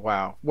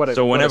wow! What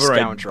a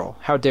scoundrel!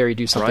 How dare he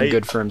do something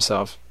good for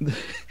himself?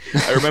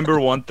 I remember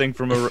one thing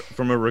from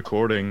a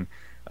recording.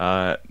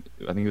 I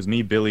think it was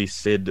me, Billy,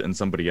 Sid, and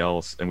somebody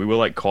else, and we were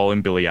like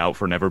calling Billy out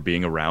for never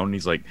being around. And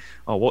he's like,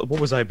 "Oh, what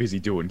was I busy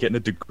doing? Getting a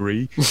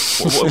degree?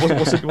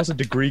 What's a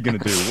degree gonna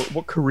do?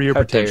 What career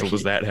potential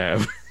does that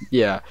have?"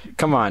 Yeah,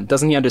 come on.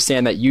 Doesn't he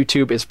understand that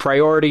YouTube is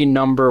priority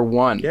number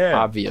one? Yeah,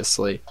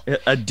 obviously.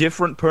 A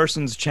different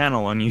person's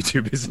channel on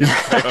YouTube is his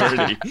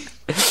priority.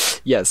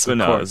 Yes, but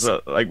of course.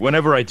 So, like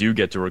whenever I do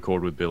get to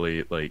record with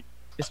Billy, like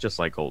it's just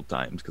like old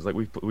times, because like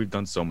we've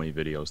done so many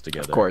videos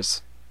together. Of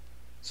course.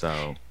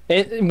 So,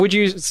 would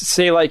you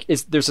say like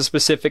there's a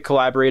specific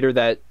collaborator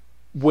that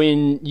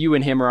when you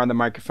and him are on the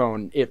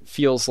microphone, it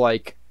feels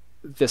like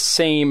the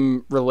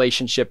same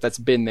relationship that's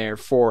been there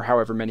for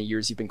however many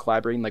years you've been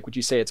collaborating? Like, would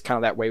you say it's kind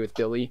of that way with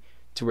Billy,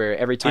 to where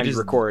every time you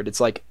record, it's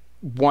like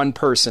one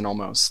person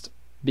almost,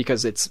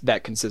 because it's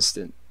that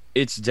consistent?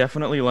 It's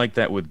definitely like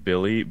that with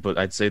Billy, but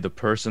I'd say the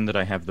person that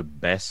I have the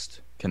best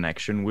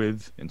connection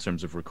with in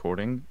terms of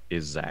recording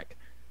is Zach.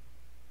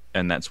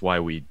 And that's why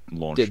we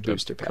launched a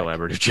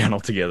collaborative channel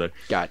together.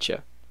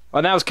 Gotcha.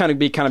 Well, that was kind of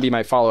be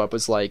my follow-up,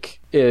 was like,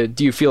 do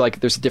you feel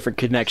like there's a different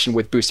connection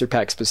with Booster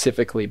Pack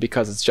specifically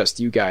because it's just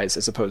you guys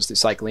as opposed to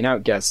cycling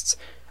out guests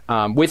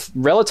with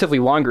relatively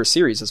longer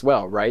series as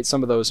well, right?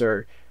 Some of those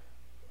are...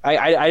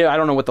 I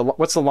don't know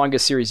what's the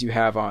longest series you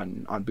have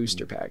on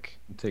Booster Pack.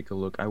 Take a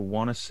look. I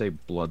want to say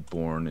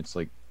Bloodborne. It's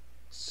like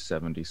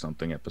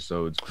 70-something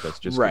episodes, but that's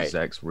just because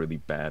Zach's really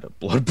bad at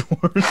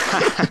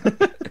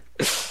Bloodborne.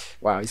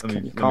 Wow, he's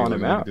calling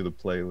him out. Do the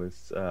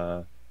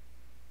playlist.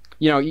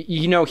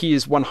 You know he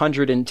is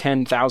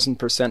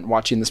 110,000%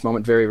 watching this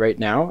moment right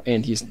now,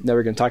 and he's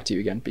never going to talk to you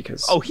again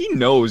because... Oh, he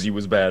knows he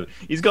was bad.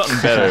 He's gotten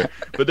better,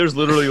 but there's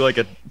literally like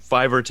a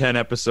 5 or 10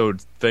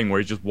 episode thing where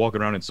he's just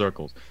walking around in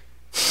circles.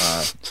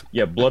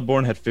 Yeah,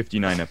 Bloodborne had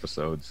 59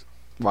 episodes.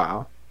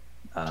 Wow.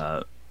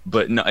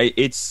 But no,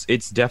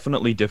 it's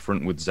definitely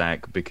different with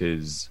Zach,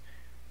 because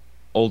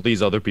all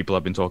these other people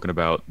I've been talking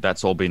about,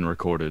 that's all been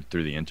recorded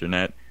through the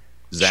internet.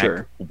 Zach,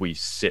 sure. We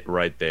sit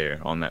right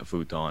there on that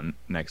futon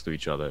next to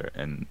each other,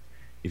 and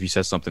if he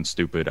says something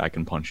stupid, I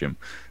can punch him.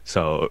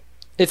 So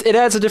it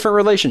adds a different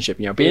relationship.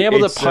 Being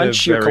able to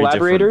punch your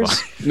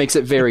collaborators makes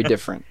it very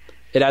different.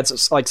 It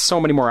adds like so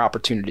many more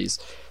opportunities.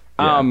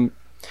 Yeah.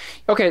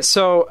 Okay,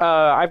 so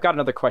I've got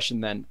another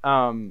question then.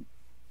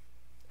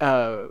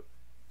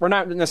 We're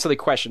not necessarily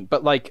question,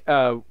 but like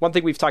one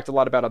thing we've talked a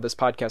lot about on this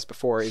podcast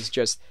before is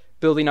just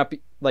building up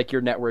like your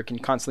network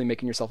and constantly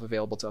making yourself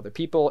available to other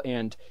people,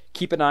 and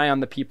keep an eye on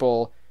the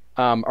people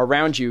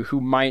around you who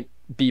might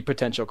be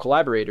potential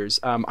collaborators.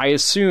 I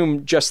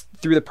assume just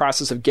through the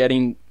process of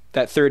getting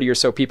that 30 or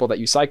so people that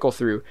you cycle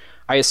through,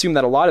 I assume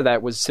that a lot of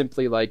that was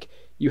simply like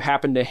you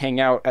happen to hang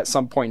out at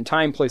some point in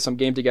time, play some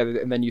game together,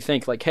 and then you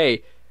think like,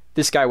 hey,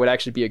 this guy would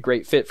actually be a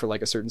great fit for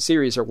like a certain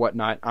series or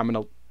whatnot. I'm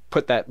going to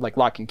put that like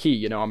lock and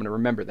key, I'm going to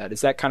remember that.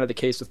 Is that kind of the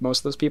case with most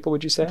of those people,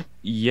 would you say?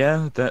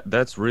 Yeah,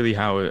 that's really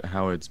how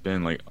it's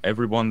been. Like,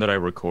 everyone that I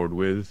record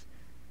with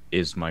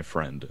is my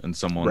friend and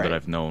someone that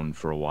I've known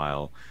for a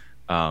while.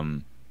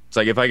 It's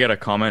like if I get a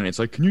comment, it's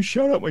like, can you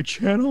shout out my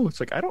channel? It's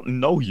like, I don't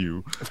know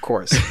you. Of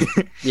course.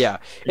 Yeah.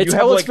 You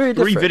have like three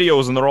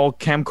videos and they're all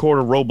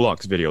camcorder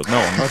Roblox videos. No,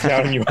 I'm not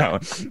shouting you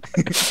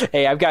out.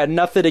 Hey, I've got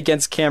nothing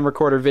against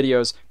camcorder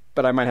videos,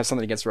 but I might have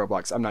something against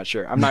Roblox. I'm not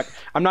sure. I'm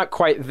not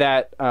quite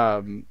that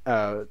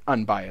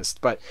unbiased,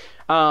 but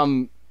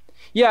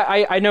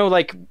yeah, I know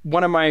like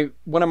one of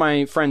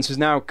my friends who's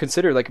now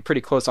considered like a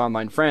pretty close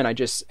online friend. I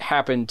just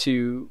happened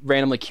to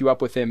randomly queue up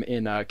with him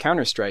in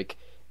Counter-Strike.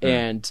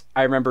 And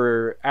I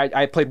remember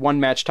I played one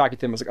match talking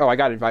to him. I was like, oh, I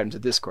got to invite him to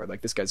Discord.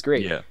 Like, this guy's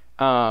great. Yeah.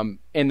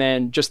 And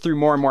then just through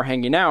more and more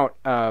hanging out,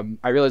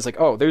 I realized like,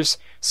 oh, there's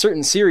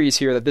certain series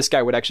here that this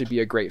guy would actually be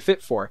a great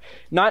fit for.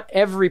 Not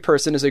every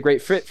person is a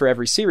great fit for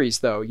every series,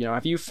 though.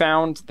 Have you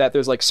found that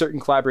there's like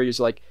certain collaborators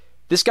like,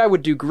 this guy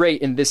would do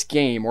great in this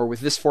game or with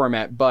this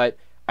format, but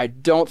I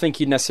don't think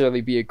he'd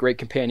necessarily be a great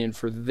companion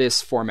for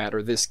this format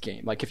or this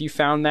game. Like, have you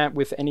found that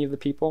with any of the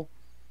people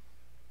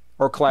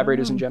or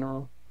collaborators in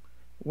general?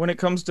 When it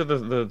comes to the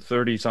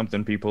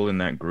 30-something people in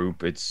that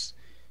group, it's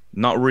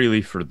not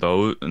really for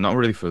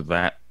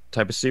that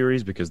type of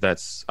series, because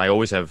I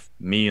always have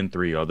me and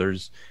 3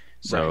 others.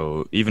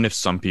 So even if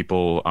some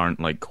people aren't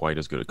like quite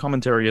as good at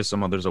commentary as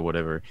some others or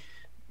whatever,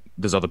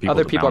 there's other people.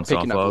 Other people are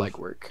picking up of.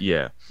 legwork.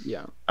 Yeah.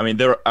 I mean,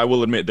 I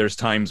will admit, there's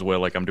times where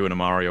like I'm doing a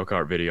Mario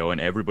Kart video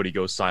and everybody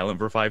goes silent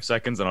for 5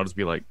 seconds, and I'll just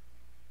be like,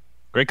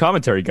 "Great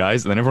commentary,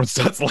 guys," and then everyone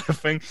starts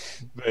laughing.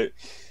 But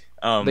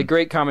the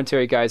great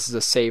commentary, guys, is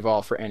a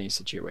save-all for any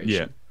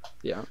situation.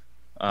 Yeah.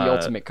 The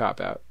ultimate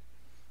cop-out.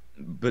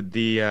 But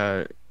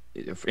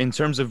in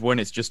terms of when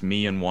it's just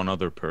me and one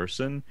other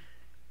person,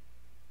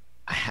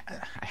 I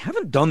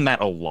haven't done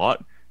that a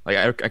lot. Like,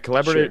 I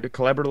collaborated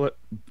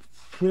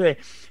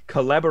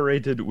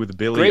with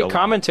Billy. Great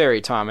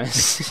commentary,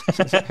 Thomas.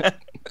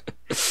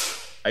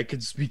 I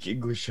can speak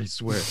English, I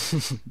swear.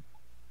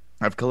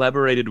 I've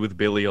collaborated with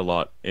Billy a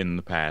lot in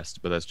the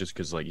past, but that's just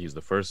because like he's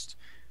the first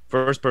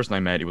person I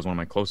met. He was one of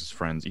my closest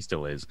friends. He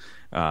still is.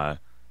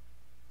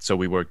 So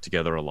we worked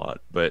together a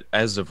lot. But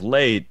as of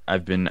late,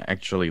 I've been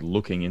actually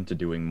looking into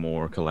doing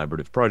more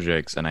collaborative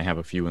projects, and I have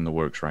a few in the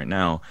works right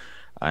now.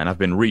 And I've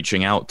been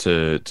reaching out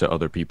to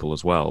other people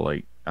as well.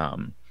 Like,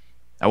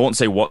 I won't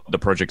say what the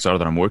projects are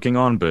that I'm working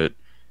on, but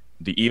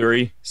the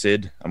Eerie,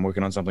 Sid, I'm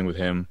working on something with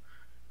him.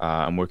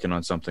 I'm working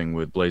on something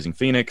with Blazing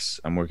Phoenix.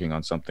 I'm working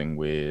on something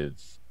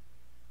with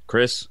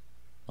Chris.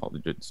 Oh,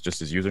 it's just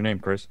his username,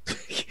 Chris.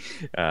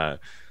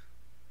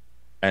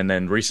 And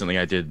then recently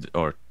I did,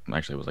 or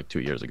actually it was like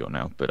 2 years ago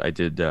now, but I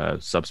did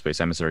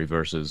Subspace Emissary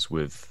Versus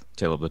with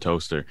Tale of the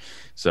Toaster.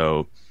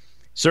 So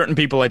certain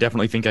people I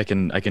definitely think I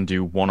can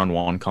do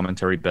one-on-one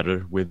commentary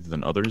better with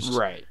than others.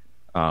 Right.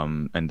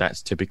 And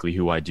that's typically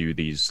who I do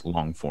these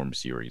long-form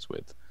series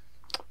with.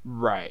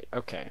 Right.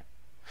 Okay.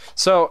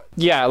 So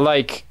yeah,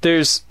 like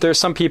there's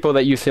some people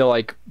that you feel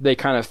like they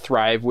kind of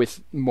thrive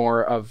with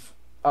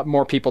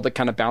more people to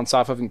kind of bounce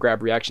off of and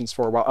grab reactions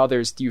for, while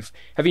others,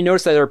 have you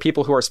noticed that there are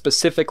people who are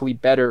specifically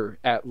better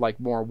at like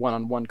more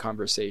one-on-one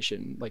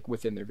conversation, like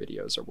within their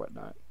videos or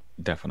whatnot?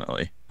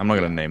 Definitely. I'm not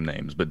going to name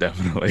names, but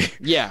definitely.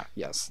 Yeah.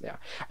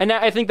 And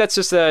I think that's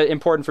just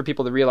important for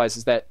people to realize,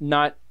 is that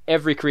not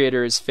every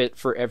creator is fit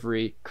for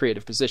every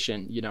creative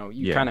position. You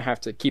kind of have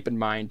to keep in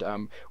mind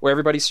where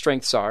everybody's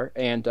strengths are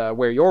and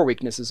where your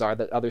weaknesses are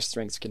that other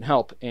strengths can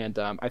help. And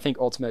I think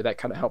ultimately that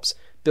kind of helps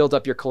build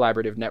up your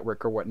collaborative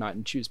network or whatnot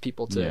and choose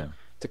people to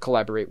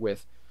collaborate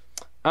with.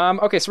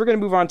 Okay, so we're going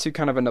to move on to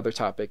kind of another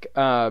topic.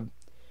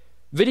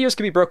 Videos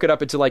can be broken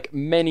up into like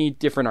many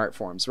different art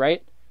forms,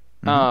 right?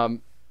 Mm-hmm.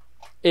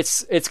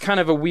 It's kind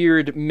of a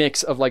weird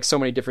mix of like so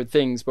many different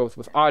things, both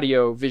with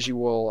audio,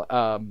 visual,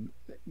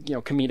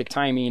 comedic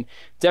timing,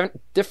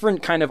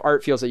 different kind of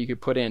art fields that you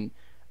could put in.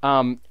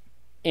 And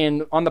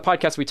on the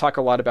podcast, we talk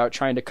a lot about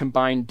trying to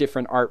combine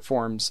different art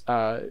forms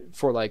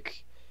for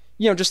like,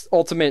 just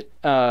ultimate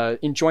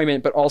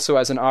enjoyment, but also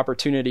as an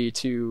opportunity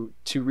to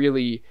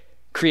really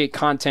create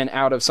content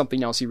out of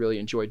something else you really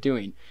enjoy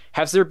doing.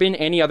 Has there been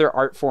any other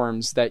art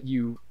forms that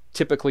you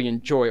typically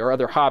enjoy, or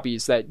other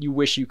hobbies that you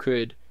wish you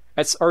could,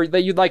 or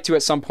that you'd like to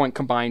at some point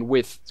combine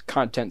with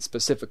content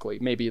specifically,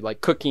 maybe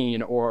like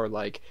cooking or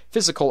like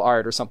physical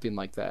art or something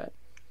like that?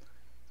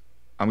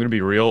 I'm going to be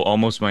real.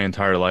 Almost my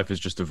entire life is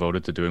just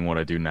devoted to doing what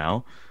I do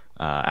now.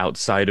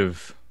 Outside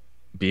of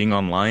being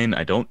online,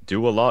 I don't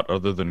do a lot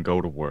other than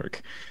go to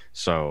work.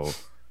 So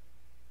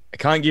I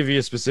can't give you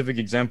a specific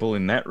example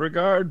in that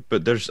regard,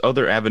 but there's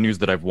other avenues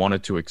that I've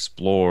wanted to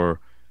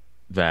explore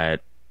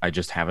that I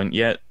just haven't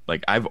yet.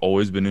 Like, I've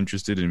always been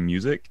interested in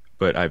music,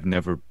 but I've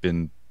never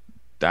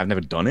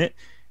done it.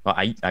 Well,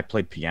 I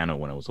played piano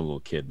when I was a little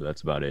kid, but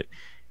that's about it.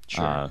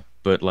 Sure.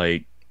 But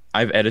like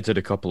I've edited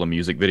a couple of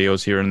music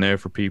videos here and there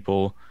for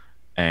people,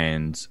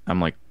 and I'm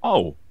like,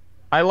 oh,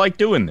 I like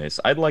doing this.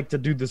 I'd like to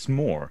do this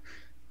more.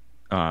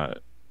 And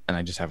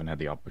I just haven't had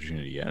the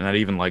opportunity yet. And I'd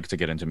even like to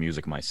get into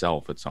music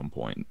myself at some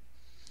point.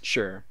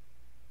 Sure.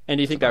 And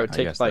do you think that would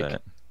take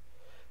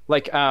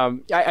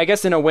I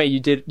guess in a way you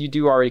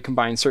do already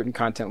combine certain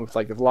content with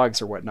like the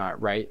vlogs or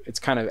whatnot, right? It's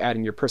kind of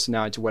adding your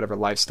personality to whatever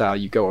lifestyle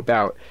you go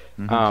about.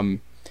 Mm-hmm.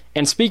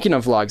 And speaking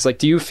of vlogs, like,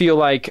 do you feel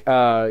like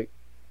the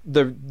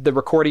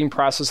recording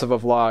process of a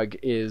vlog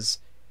is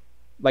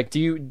like,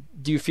 do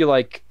you feel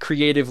like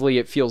creatively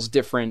it feels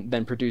different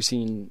than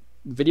producing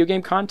video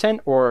game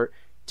content, or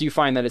do you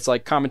find that it's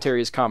like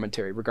commentary is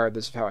commentary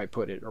regardless of how I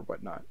put it or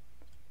whatnot?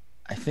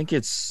 I think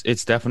it's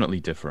definitely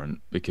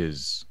different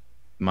because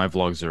my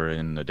vlogs are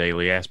in a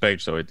daily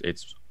aspect, so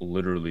it's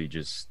literally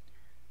just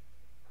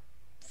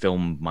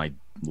film my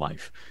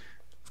life.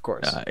 Of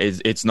course.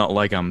 It's not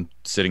like I'm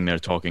sitting there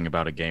talking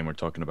about a game or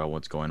talking about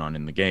what's going on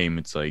in the game.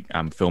 It's like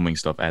I'm filming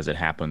stuff as it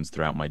happens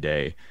throughout my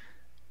day.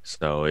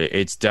 So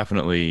it's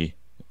definitely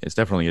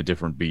a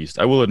different beast.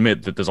 I will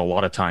admit that there's a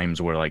lot of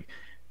times where like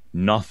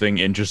nothing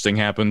interesting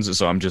happens,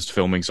 so I'm just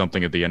filming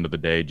something at the end of the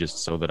day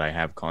just so that I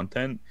have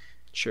content.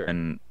 Sure.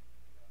 And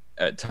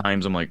at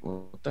times I'm like,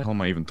 well, what the hell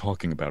am I even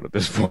talking about at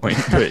this point?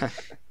 But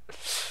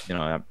you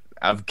know,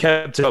 I've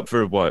kept it up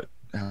for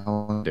how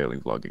long daily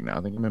vlogging now?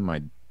 I think I'm in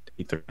my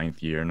 8th or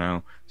 9th year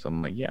now. So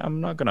I'm like, yeah,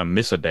 I'm not gonna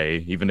miss a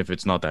day, even if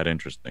it's not that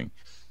interesting.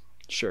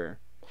 Sure.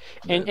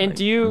 And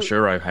do you? I'm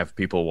sure I have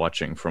people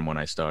watching from when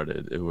I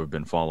started who have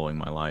been following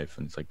my life,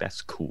 and it's like,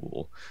 that's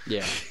cool.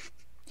 Yeah.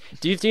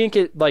 Do you think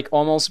it like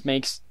almost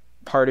makes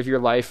part of your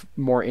life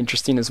more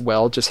interesting as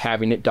well, just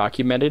having it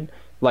documented?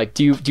 Like,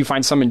 do you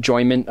find some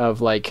enjoyment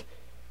of like?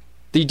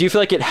 Do you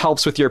feel like it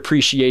helps with your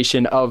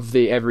appreciation of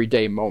the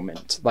everyday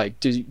moment? Like,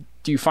 do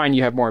you find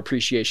you have more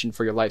appreciation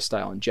for your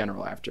lifestyle in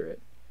general after it?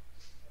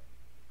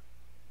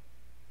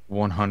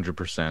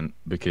 100%,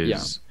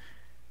 because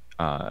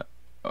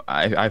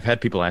I've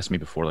had people ask me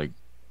before, like,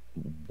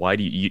 why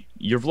do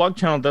your vlog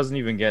channel doesn't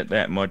even get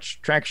that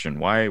much traction?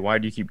 Why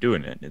do you keep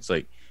doing it? It's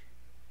like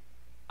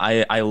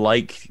I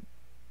like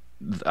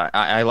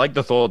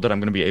the thought that I'm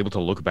going to be able to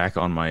look back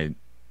on my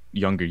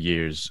younger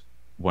years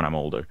when I'm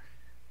older.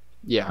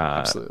 Yeah,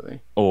 absolutely.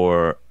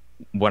 Or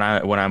when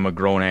I'm a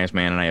grown ass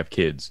man and I have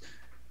kids,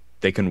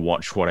 they can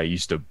watch what I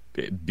used to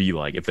be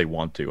like if they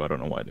want to. I don't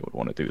know why they would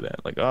want to do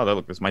that. Like, oh,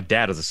 look, my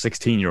dad is a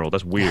 16-year-old.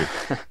 That's weird.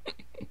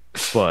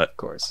 But of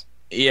course,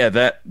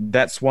 yeah,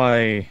 that's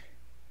why.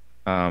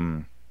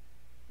 What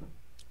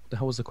the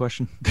hell was the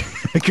question?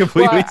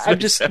 Completely. Well, I'm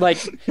just like,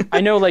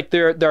 I know like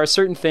there are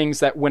certain things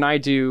that when I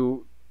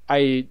do,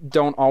 I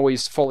don't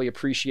always fully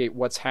appreciate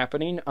what's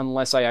happening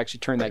unless I actually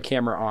turn that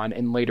camera on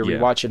and later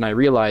rewatch it and I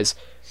realize,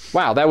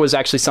 wow, that was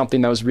actually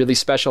something that was really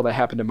special that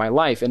happened in my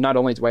life. And not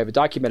only do I have it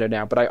documented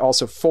now, but I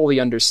also fully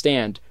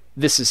understand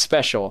this is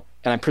special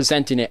and I'm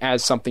presenting it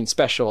as something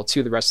special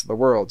to the rest of the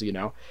world, you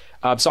know?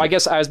 So I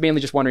guess I was mainly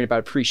just wondering about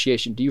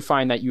appreciation. Do you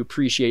find that you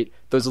appreciate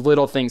those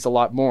little things a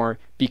lot more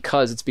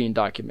because it's being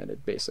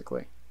documented,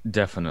 basically?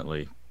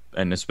 Definitely.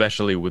 And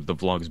especially with the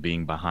vlogs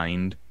being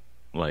behind,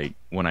 like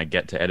when I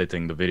get to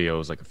editing the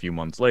videos like a few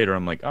months later,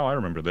 I'm like, oh, I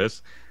remember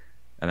this.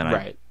 And then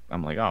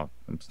I'm like, oh,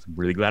 I'm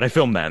really glad I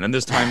filmed that. And then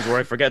there's times where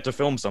I forget to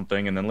film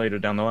something, and then later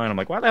down the line, I'm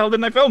like, why the hell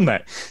didn't I film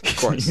that? Of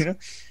course. You know?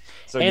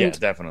 So yeah,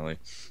 definitely.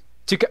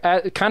 To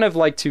kind of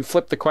like to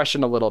flip the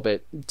question a little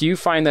bit, do you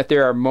find that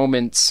there are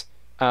moments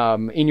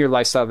in your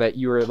lifestyle that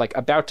you were like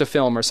about to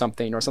film or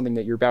something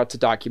that you're about to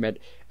document,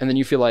 and then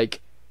you feel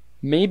like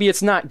maybe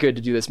it's not good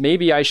to do this.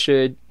 Maybe I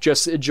should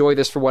just enjoy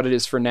this for what it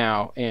is for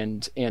now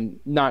and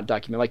not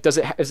document. Like, does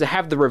it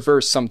have the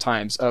reverse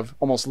sometimes of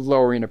almost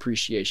lowering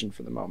appreciation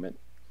for the moment?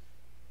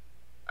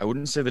 I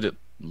wouldn't say that it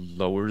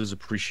lowers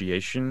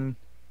appreciation.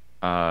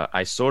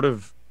 I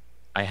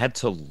had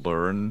to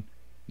learn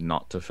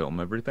not to film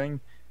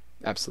everything.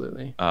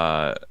 Absolutely.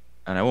 And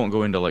I won't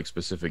go into like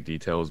specific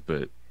details,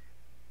 but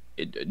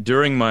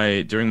during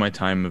my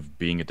time of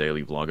being a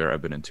daily vlogger,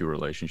 I've been in 2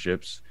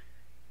 relationships.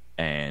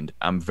 And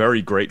I'm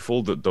very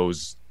grateful that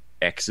those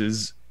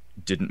exes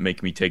didn't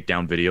make me take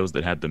down videos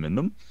that had them in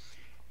them.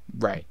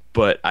 Right.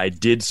 But I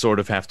did sort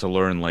of have to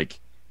learn, like,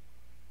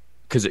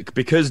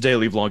 because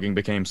daily vlogging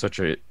became such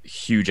a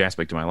huge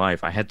aspect of my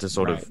life, I had to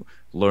sort of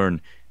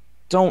learn,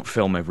 don't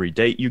film every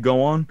date you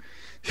go on.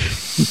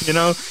 You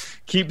know,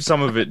 keep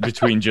some of it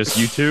between just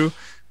you two.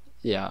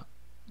 Yeah.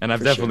 And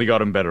I've definitely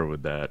gotten better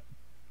with that.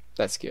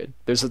 That's good.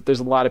 There's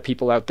a lot of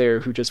people out there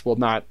who just will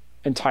not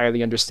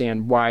entirely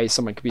understand why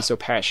someone could be so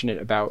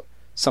passionate about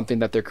something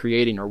that they're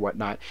creating or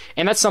whatnot.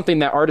 And that's something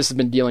that artists have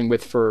been dealing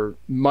with for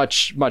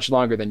much, much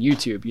longer than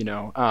YouTube, you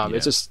know.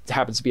 It just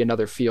happens to be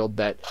another field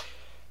that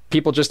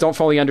people just don't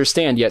fully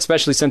understand yet,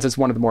 especially since it's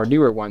one of the more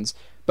newer ones.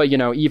 But, you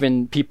know,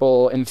 even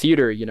people in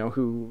theater, you know,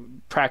 who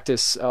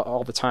practice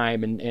all the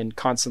time and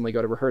constantly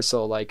go to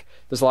rehearsal, like,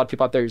 there's a lot of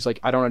people out there who's like,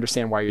 I don't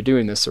understand why you're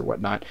doing this or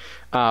whatnot.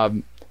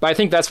 But I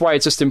think that's why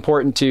it's just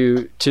important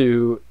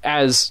to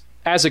as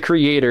a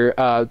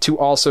creator, to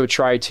also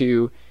try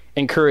to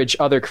encourage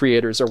other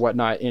creators or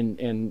whatnot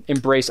and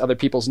embrace other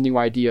people's new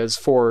ideas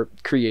for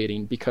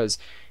creating, because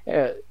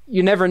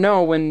you never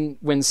know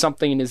when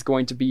something is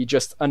going to be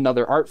just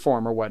another art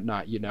form or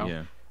whatnot, you know?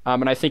 Yeah.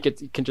 And I think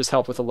it can just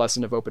help with a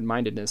lesson of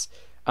open-mindedness.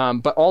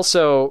 But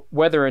also,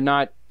 whether or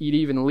not it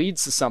even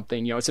leads to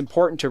something, you know, it's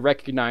important to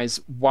recognize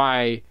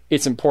why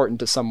it's important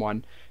to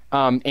someone.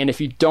 And if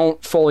you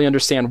don't fully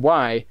understand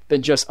why,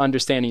 then just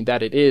understanding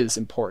that it is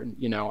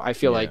important, you know, I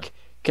feel like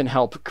can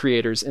help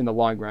creators in the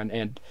long run.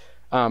 And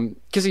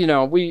because, you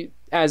know, we,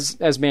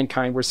 as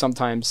mankind, we're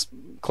sometimes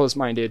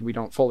closed-minded, we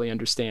don't fully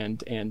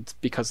understand, and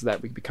because of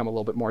that, we become a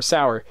little bit more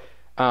sour.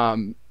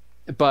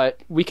 But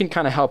we can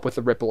kind of help with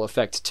the ripple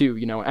effect too,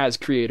 you know, as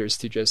creators,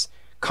 to just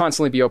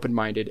constantly be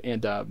open-minded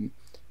and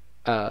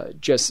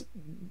just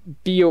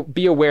be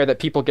aware that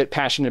people get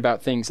passionate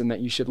about things and that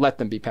you should let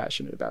them be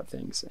passionate about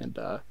things. And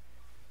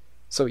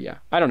so, yeah,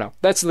 I don't know.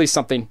 That's at least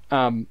something.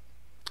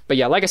 But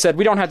yeah, like I said,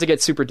 we don't have to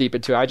get super deep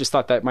into it. I just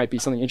thought that might be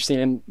something interesting.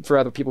 And for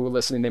other people who are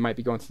listening, they might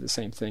be going through the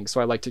same thing.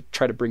 So I like to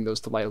try to bring those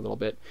to light a little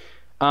bit.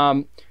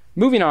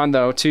 Moving on,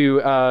 though,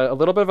 to a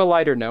little bit of a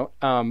lighter note.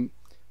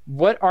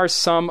 What are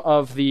some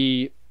of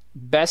the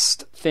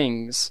best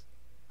things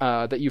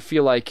that you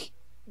feel like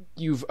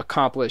you've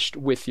accomplished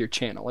with your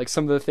channel? Like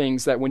some of the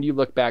things that when you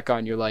look back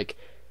on, you're like,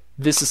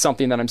 this is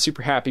something that I'm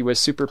super happy with,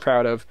 super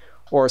proud of,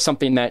 or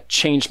something that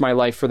changed my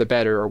life for the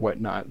better or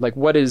whatnot. Like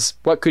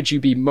what could you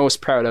be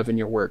most proud of in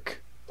your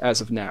work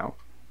as of now?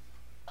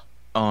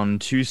 On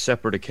 2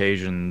 separate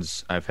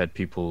occasions, I've had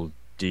people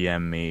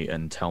DM me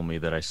and tell me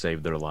that I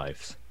saved their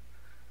lives.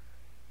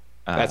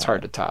 That's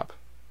hard to top.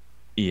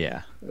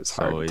 Yeah, it's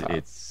hard to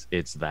top.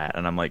 It's that,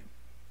 and I'm like,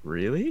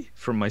 really?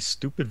 From my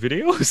stupid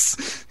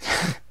videos?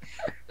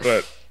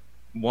 But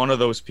one of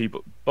those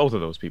people, both of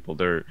those people,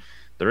 they're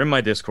in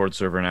my Discord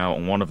server now,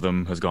 and one of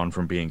them has gone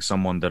from being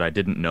someone that I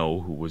didn't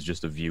know, who was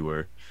just a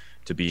viewer,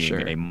 to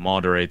being a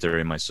moderator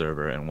in my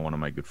server and one of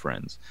my good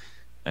friends.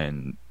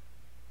 And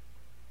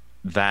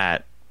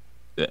that,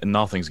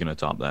 nothing's gonna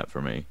top that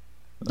for me.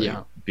 Like,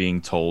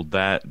 being told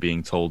that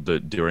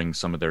during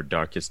some of their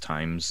darkest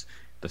times,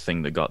 the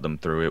thing that got them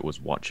through it was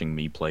watching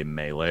me play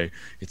Melee.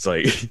 It's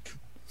like,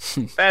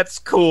 that's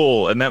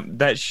cool, and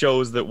that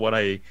shows that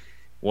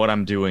what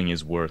I'm doing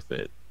is worth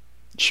it.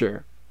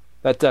 Sure,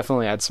 that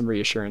definitely adds some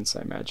reassurance,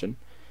 I imagine.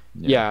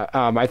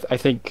 I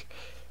think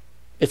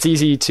it's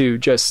easy to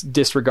just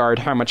disregard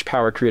how much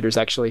power creators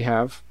actually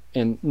have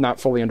and not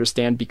fully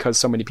understand because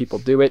so many people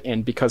do it,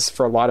 and because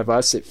for a lot of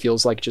us it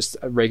feels like just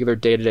a regular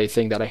day-to-day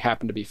thing that I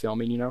happen to be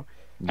filming, you know.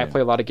 I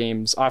play a lot of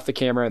games off the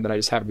camera and then I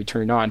just happen to be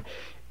turning on.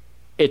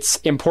 It's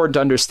important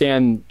to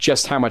understand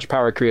just how much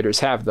power creators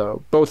have,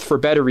 though, both for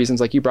better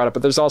reasons like you brought up,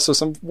 but there's also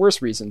some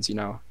worse reasons, you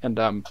know. And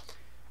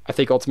I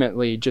think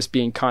ultimately just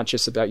being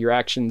conscious about your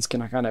actions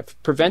can kind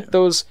of prevent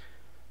those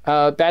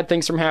bad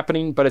things from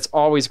happening, but it's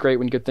always great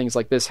when good things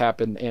like this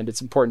happen, and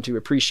it's important to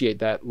appreciate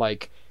that,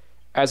 like,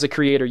 as a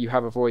creator, you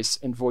have a voice,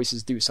 and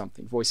voices do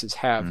something. Voices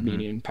have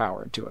meaning and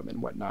power to them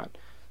and whatnot.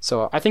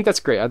 So I think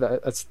that's great.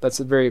 That's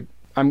a very...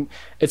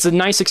 it's a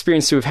nice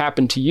experience to have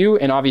happened to you,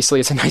 and obviously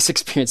it's a nice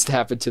experience to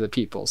happen to the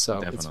people. So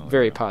definitely, it's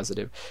very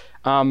positive.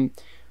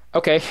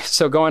 Okay,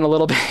 so going a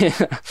little bit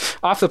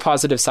off the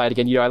positive side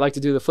again, you know, I like to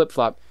do the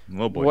flip-flop.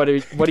 Oh boy. What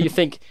do you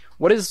think?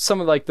 What is some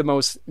of like the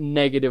most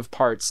negative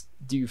parts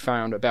do you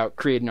found about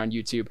creating on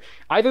YouTube?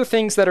 Either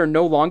things that are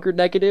no longer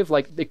negative,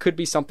 like it could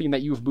be something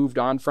that you've moved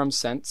on from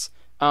since,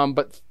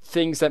 but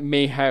things that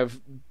may have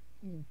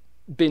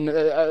been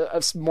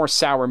a more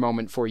sour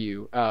moment for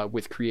you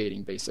with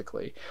creating,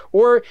 basically.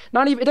 Or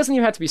not even, it doesn't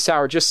even have to be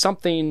sour, just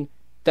something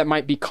that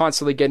might be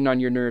constantly getting on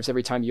your nerves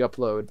every time you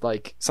upload,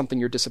 like something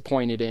you're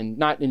disappointed in,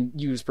 not in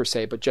views per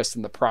se, but just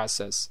in the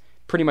process.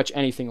 Pretty much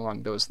anything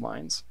along those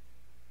lines.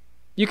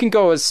 You can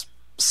go as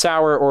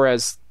sour or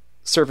as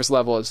surface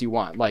level as you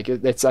want. Like,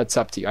 it's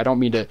up to you.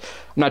 I'm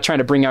not trying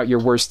to bring out your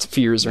worst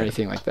fears or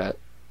anything like that.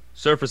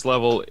 Surface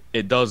level,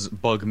 it does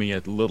bug me a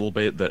little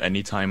bit that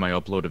anytime I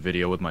upload a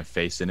video with my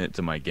face in it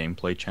to my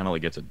gameplay channel, it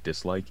gets a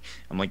dislike.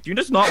 I'm like, do you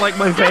just not like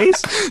my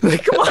face?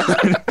 Like, come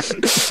on.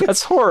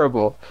 That's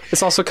horrible.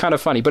 It's also kind of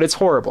funny, but it's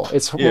horrible.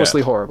 It's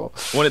mostly horrible.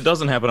 When it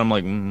doesn't happen, I'm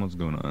like, what's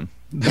going on?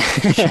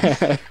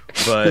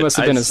 But you must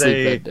have been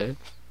asleep that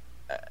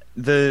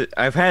day.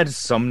 I've had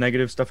some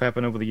negative stuff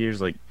happen over the years.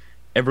 Like,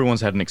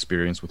 everyone's had an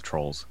experience with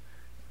trolls.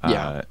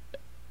 Yeah.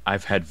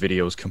 I've had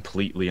videos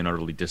completely and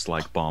utterly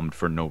dislike bombed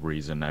for no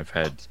reason. I've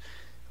had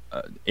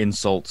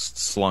insults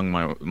slung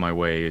my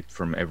way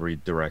from every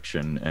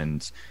direction,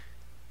 and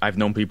I've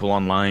known people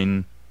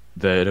online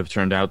that have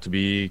turned out to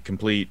be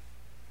complete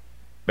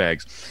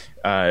bags.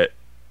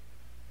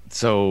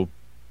 So,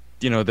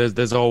 you know,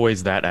 there's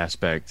always that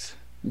aspect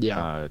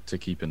to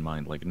keep in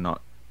mind. Like,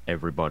 not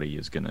everybody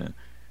is gonna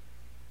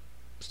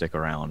stick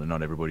around, and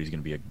not everybody's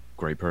gonna be a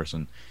great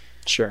person.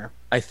 Sure.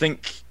 I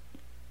think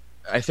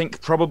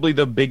probably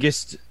the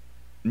biggest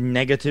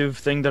negative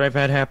thing that I've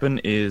had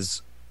happen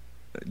is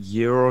a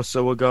year or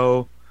so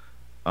ago.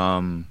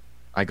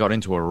 I got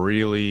into a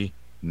really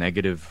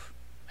negative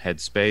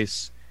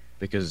headspace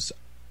because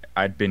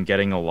I'd been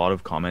getting a lot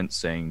of comments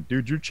saying,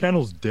 "Dude, your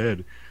channel's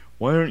dead.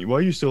 Why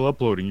are you still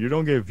uploading? You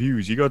don't get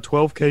views. You got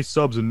 12K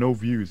subs and no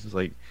views." It's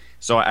like,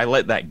 so I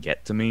let that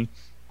get to me.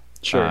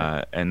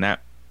 Sure. And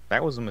that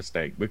was a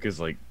mistake, because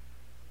like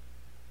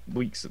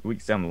weeks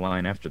down the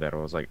line after that, I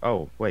was like,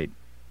 "Oh, wait.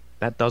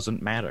 That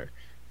doesn't matter."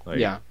 Like,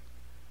 yeah.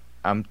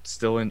 I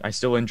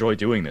still enjoy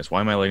doing this.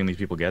 Why am I letting these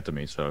people get to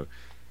me? So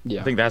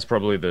yeah. I think that's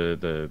probably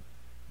the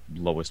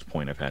lowest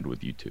point I've had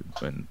with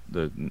YouTube, and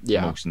the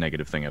most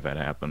negative thing I've had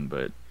happen.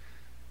 But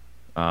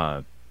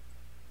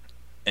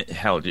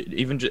hell,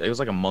 it was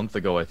like a month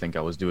ago, I think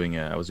I was doing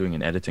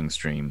an editing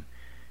stream,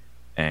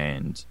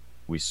 and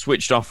we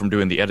switched off from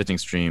doing the editing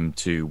stream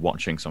to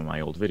watching some of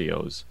my old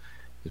videos.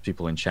 The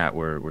people in chat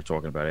were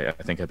talking about it.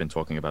 I think I've been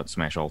talking about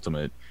Smash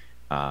Ultimate.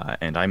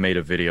 And I made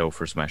a video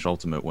for Smash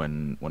Ultimate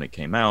when it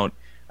came out.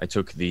 I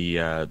took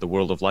the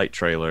World of Light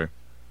trailer,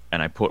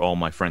 and I put all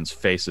my friends'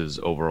 faces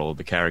over all of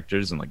the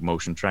characters and like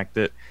motion tracked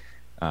it.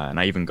 And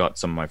I even got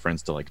some of my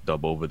friends to like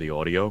dub over the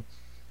audio.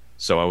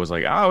 So I was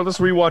like, "Oh, let's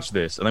rewatch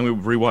this," and then we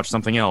rewatched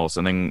something else,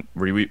 and then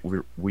we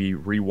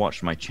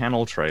rewatched my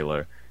channel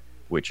trailer,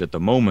 which at the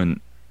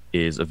moment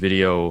is a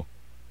video,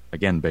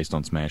 again based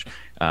on Smash.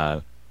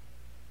 You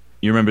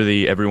remember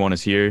the "Everyone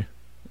Is Here"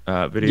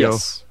 video?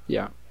 Yes.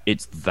 Yeah.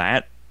 It's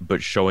that,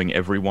 but showing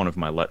every one of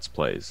my Let's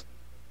Plays.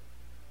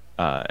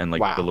 And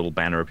like the little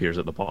banner appears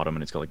at the bottom,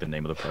 and it's got like the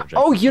name of the project.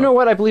 Oh, you know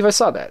what? I believe I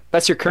saw that.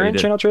 That's your current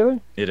channel trailer?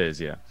 It is,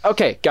 yeah.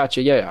 Okay,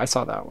 gotcha. Yeah, I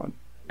saw that one.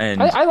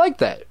 And I like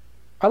that.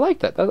 I like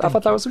that. I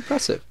thought that was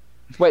impressive.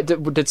 Wait,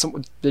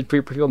 did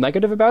people feel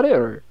negative about it,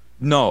 or?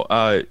 No,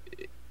 I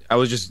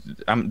was just.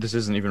 This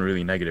isn't even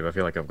really negative. I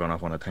feel like I've gone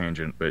off on a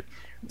tangent, but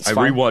I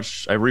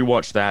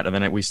rewatched that, and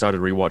then we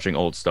started rewatching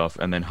old stuff,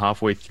 and then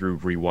halfway through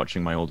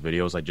rewatching my old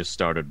videos, I just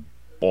started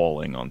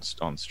bawling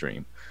on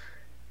stream,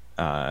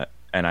 and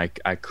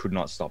I could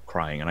not stop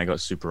crying, and I got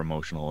super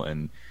emotional,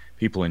 and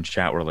people in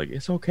chat were like,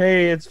 "It's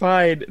okay, it's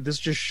fine. This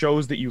just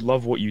shows that you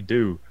love what you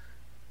do,"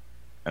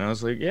 and I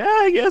was like, "Yeah,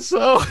 I guess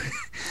so."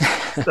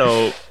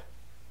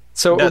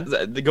 So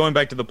going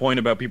back to the point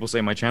about people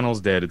saying my channel's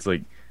dead, it's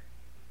like,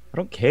 I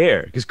don't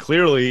care, because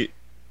clearly,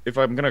 if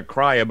I'm gonna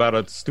cry about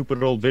a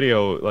stupid old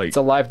video, like, it's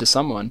alive to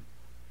someone.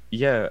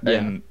 Yeah.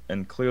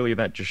 And clearly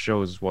that just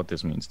shows what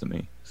this means to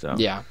me. So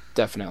yeah,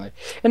 definitely.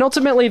 And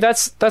ultimately,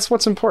 that's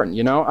what's important,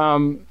 you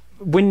know.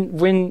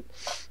 When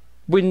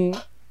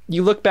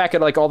you look back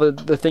at like all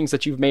the things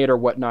that you've made or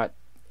whatnot,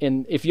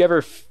 and if you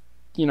ever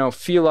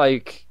feel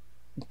like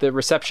the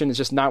reception is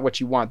just not what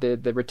you want,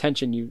 the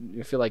retention,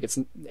 you feel like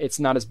it's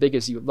not as big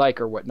as you would like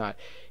or whatnot,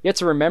 you have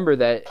to remember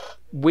that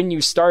when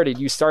you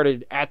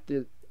started at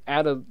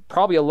a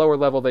probably a lower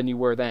level than you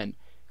were then,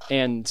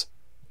 and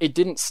it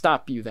didn't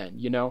stop you then,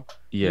 you know.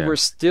 You were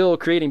still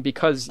creating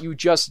because you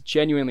just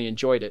genuinely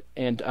enjoyed it.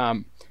 And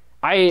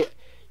I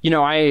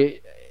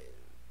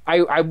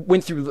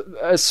went through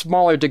a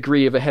smaller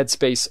degree of a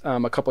headspace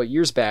a couple of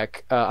years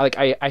back.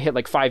 I hit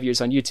like 5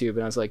 years on YouTube,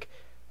 and I was like,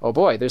 oh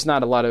boy, there's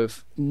not a lot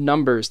of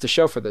numbers to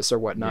show for this or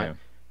whatnot.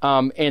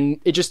 And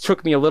it just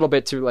took me a little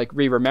bit to like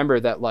remember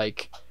that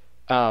like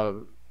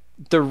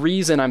the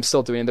reason I'm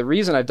still doing it, the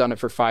reason I've done it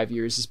for 5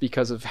 years is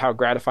because of how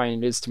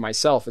gratifying it is to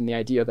myself, and the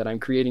idea that I'm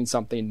creating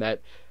something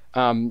that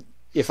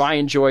if I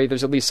enjoy,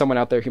 there's at least someone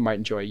out there who might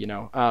enjoy, you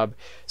know.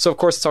 So of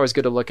course it's always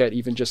good to look at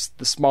even just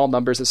the small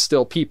numbers as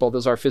still people.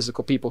 Those are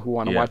physical people who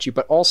want to watch you,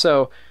 but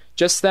also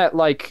just that,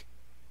 like,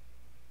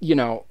 you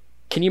know,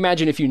 can you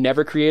imagine if you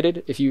never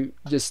created, if you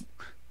just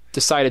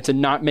decided to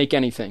not make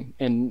anything?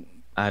 And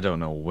I don't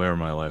know where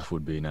my life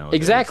would be now.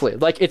 Exactly.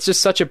 Like, it's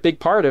just such a big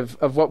part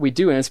of what we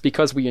do, and it's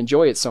because we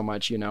enjoy it so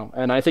much, you know.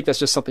 And I think that's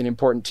just something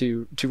important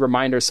to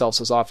remind ourselves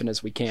as often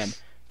as we can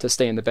to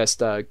stay in the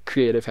best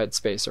creative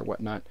headspace or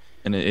whatnot.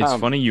 And it's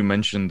funny you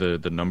mentioned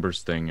the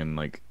numbers thing and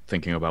like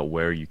thinking about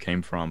where you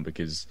came from,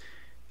 because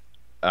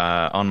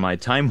on my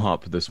time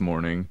hop this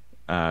morning,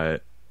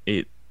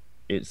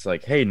 it's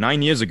like, hey,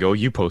 9 years ago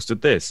you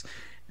posted this,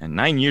 and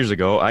 9 years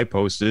ago I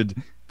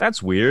posted,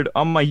 that's weird,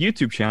 on my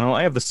YouTube channel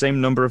I have the same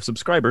number of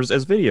subscribers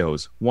as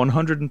videos,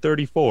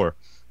 134.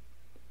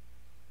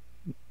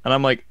 And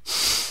I'm like,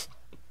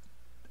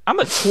 I'm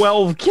at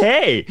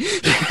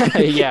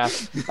 12K. Yeah,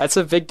 that's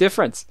a big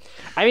difference.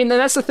 I mean,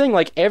 that's the thing.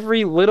 Like,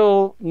 every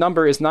little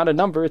number is not a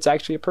number; it's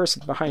actually a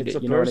person behind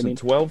it. You know what I mean?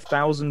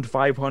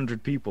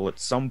 12,500 people at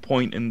some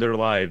point in their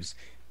lives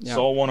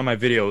saw one of my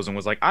videos and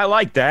was like, "I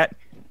like that."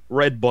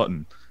 Red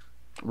button.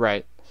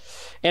 Right.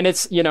 And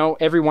it's, you know,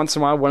 every once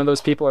in a while, one of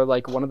those people are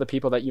like one of the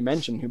people that you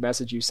mentioned who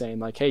message you saying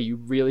like, hey, you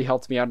really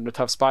helped me out in a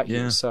tough spot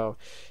here. So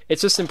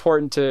it's just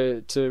important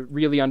to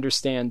really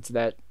understand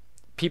that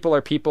people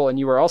are people, and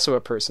you are also a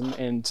person,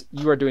 and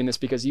you are doing this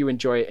because you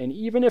enjoy it. And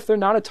even if there are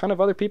not a ton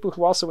of other people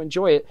who also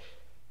enjoy it,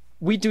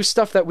 we do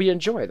stuff that we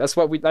enjoy. That's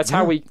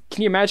how we,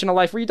 can you imagine a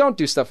life where you don't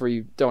do stuff where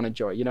you don't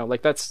enjoy, you know,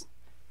 like that's,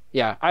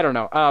 I don't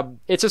know.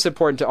 It's just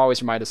important to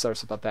always remind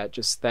ourselves about that,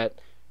 just that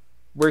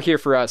we're here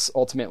for us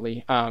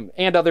ultimately,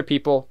 and other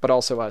people, but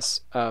also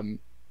us.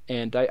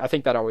 And I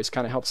think that always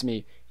kind of helps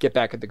me get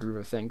back at the groove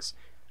of things.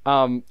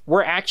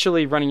 We're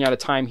actually running out of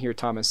time here,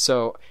 Thomas.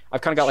 So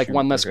I've kind of got like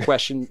one last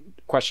question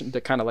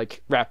to kind of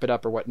like wrap it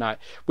up or whatnot.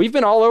 We've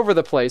been all over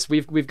the place.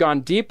 We've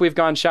gone deep, we've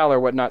gone shallow or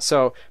whatnot.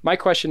 So my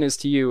question is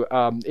to you,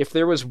 if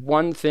there was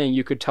one thing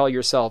you could tell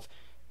yourself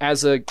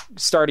as a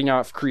starting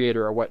off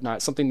creator or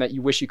whatnot, something that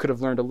you wish you could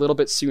have learned a little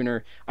bit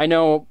sooner. I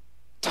know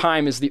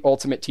time is the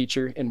ultimate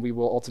teacher and we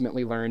will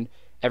ultimately learn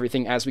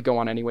everything as we go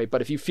on anyway.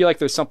 But if you feel like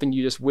there's something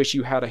you just wish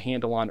you had a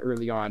handle on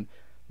early on,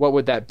 what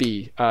would that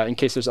be, in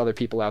case there's other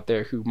people out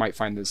there who might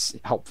find this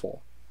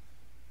helpful?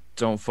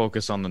 Don't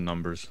focus on the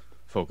numbers.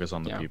 Focus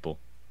on the people.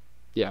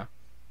 Yeah.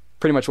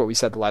 Pretty much what we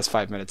said the last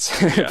 5 minutes.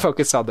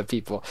 Focus on the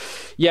people.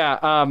 Yeah.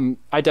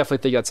 I definitely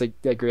think that's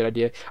a great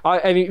idea.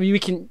 I mean,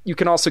 you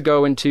can also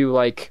go into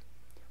like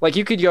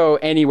you could go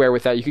anywhere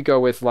with that. You could go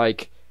with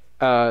like,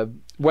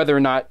 whether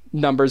or not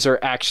numbers are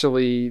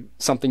actually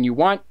something you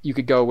want. You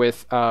could go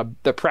with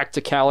the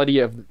practicality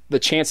of the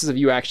chances of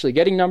you actually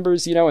getting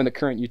numbers, in the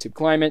current YouTube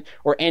climate,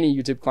 or any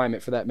YouTube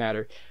climate for that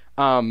matter.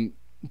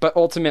 But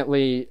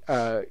ultimately,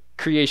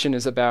 creation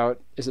is about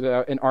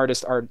an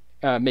artist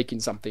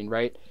making something,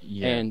 right?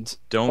 Yeah. And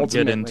don't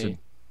get into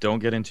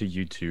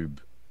YouTube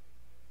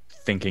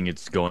thinking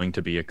it's going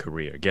to be a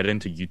career. Get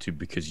into YouTube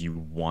because you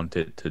want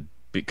it to,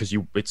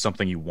 it's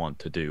something you want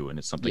to do and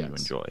it's something you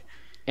enjoy.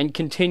 And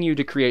continue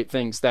to create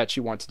things that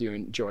you want to do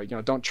and enjoy.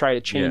 Don't try to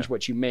change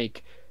what you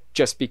make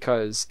just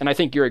because. And I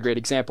think you're a great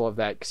example of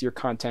that because your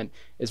content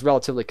is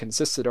relatively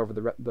consistent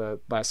over the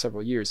last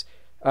several years.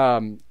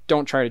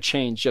 Don't try to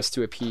change just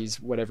to appease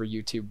whatever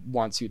YouTube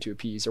wants you to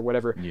appease or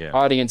whatever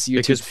audience YouTube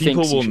because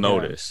people will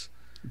notice.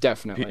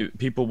 Definitely,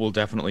 people will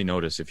definitely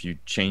notice if you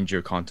change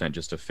your content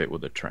just to fit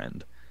with a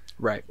trend,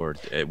 right? Or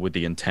with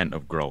the intent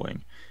of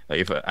growing. Like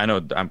if I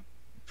know I'm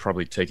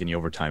probably taking you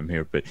over time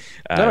here, but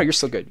no, you're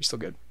still good. You're still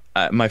good.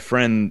 My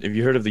friend, have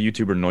you heard of the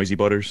YouTuber Noisy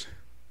Butters?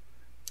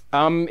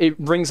 It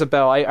rings a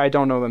bell. I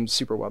don't know them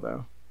super well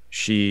though.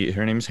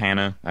 Her name's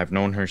Hannah. I've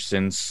known her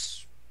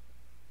since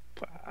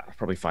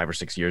probably 5 or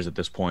 6 years at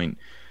this point.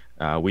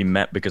 We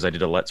met because I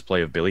did a Let's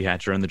Play of Billy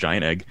Hatcher and the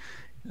Giant Egg.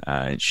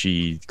 And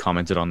she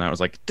commented on that. I was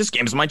like, this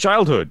game's my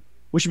childhood.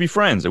 We should be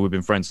friends. And we've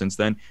been friends since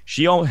then.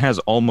 She has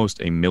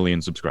almost 1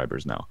 million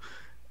subscribers now.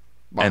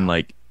 Wow. And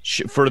like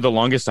for the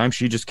longest time,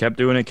 she just kept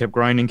doing it, kept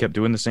grinding, kept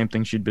doing the same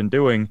thing she'd been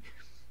doing.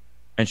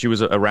 And she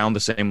was around the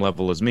same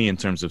level as me in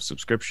terms of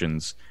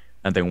subscriptions.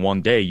 And then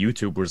one day,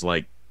 YouTube was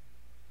like,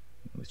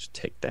 let's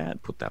take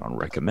that, put that on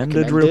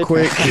recommended real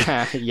quick.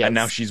 Yes. And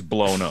now she's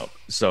blown up.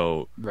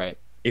 So right.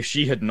 If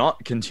she had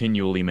not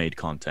continually made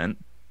content,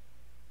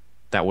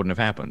 that wouldn't have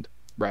happened.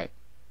 Right.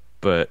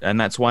 And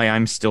that's why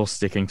I'm still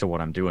sticking to what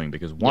I'm doing,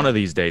 because one of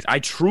these days, I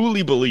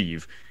truly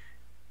believe,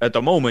 at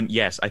the moment,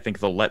 yes, I think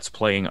the Let's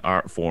Playing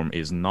art form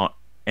is not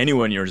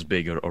anywhere near as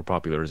big or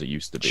popular as it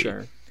used to be.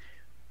 Sure.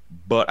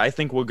 But I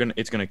think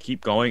it's gonna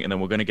keep going, and then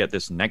we're gonna get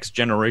this next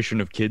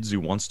generation of kids who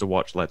wants to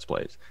watch Let's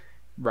Plays.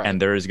 Right.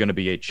 And there is going to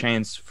be a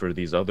chance for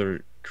these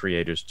other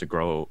creators to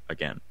grow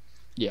again.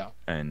 Yeah.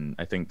 And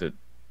I think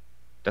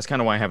that's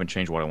kind of why I haven't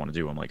changed what I want to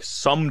do. I'm like,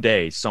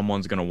 someday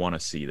someone's going to want to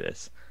see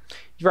this.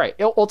 Right.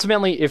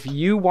 Ultimately, if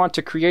you want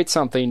to create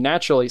something,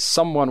 naturally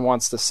someone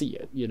wants to see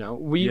it.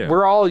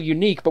 We're all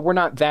unique, but we're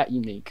not that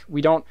unique.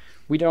 We don't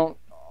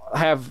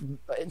have,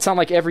 it's not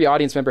like every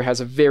audience member has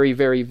a very,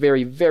 very,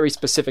 very, very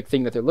specific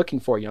thing that they're looking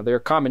for. There are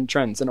common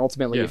trends. And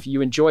ultimately, if you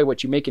enjoy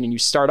what you're making and you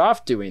start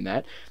off doing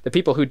that, the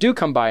people who do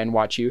come by and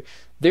watch you,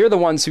 they're the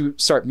ones who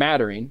start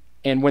mattering.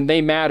 And when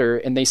they matter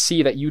and they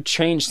see that you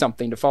change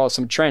something to follow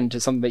some trend to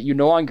something that you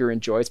no longer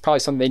enjoy, it's probably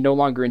something they no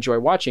longer enjoy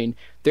watching.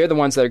 They're the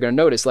ones that are going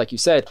to notice, like you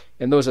said,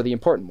 and those are the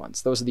important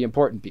ones. Those are the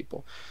important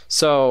people.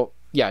 So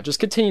yeah, just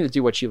continue to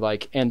do what you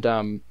like.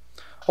 And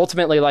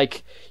ultimately,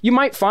 like, you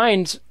might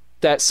find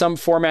that some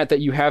format that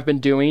you have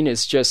been doing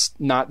is just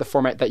not the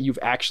format that you've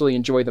actually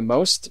enjoyed the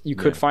most. You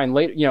could find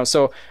later,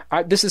 so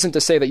this isn't to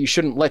say that you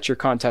shouldn't let your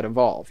content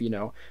evolve,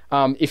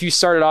 if you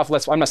started off,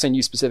 I'm not saying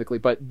you specifically,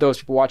 but those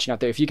people watching out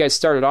there, if you guys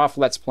started off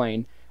Let's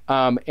Playing,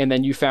 and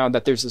then you found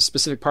that there's a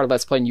specific part of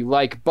Let's Playing you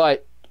like,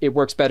 but it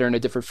works better in a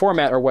different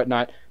format or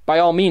whatnot, by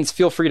all means,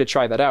 feel free to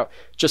try that out.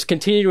 Just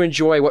continue to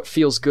enjoy what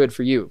feels good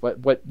for you,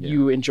 what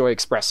you enjoy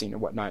expressing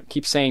and whatnot.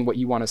 Keep saying what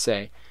you want to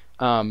say.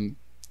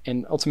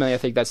 And ultimately, I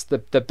think that's the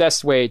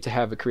best way to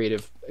have a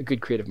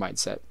good creative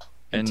mindset.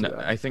 And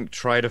I think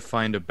try to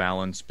find a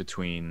balance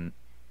between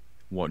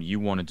what you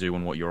want to do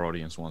and what your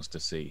audience wants to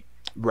see.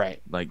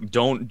 Right. Like,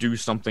 don't do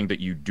something that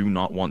you do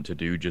not want to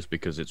do just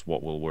because it's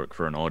what will work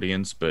for an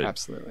audience. But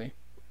absolutely.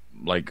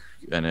 Like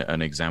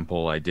an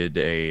example, I did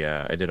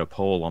a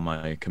poll on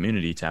my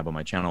community tab on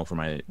my channel for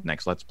my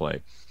next Let's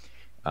Play.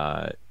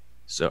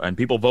 And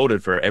people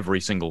voted for every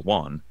single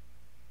one.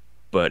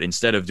 But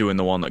instead of doing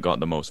the one that got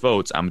the most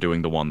votes, I'm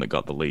doing the one that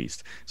got the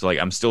least. So like,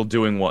 I'm still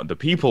doing what the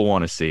people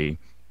want to see,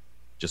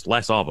 just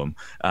less of them.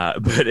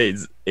 But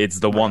it's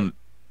the one,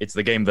 it's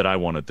the game that I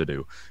wanted to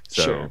do.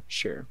 So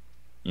sure.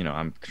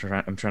 I'm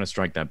trying to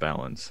strike that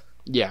balance.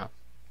 Yeah.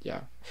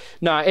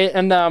 No,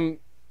 and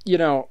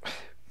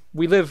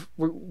we live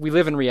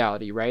in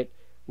reality, right?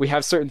 We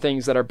have certain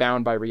things that are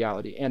bound by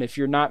reality. And if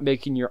you're not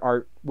making your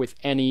art with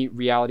any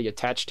reality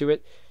attached to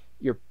it,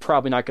 you're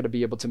probably not going to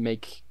be able to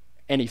make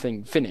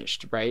anything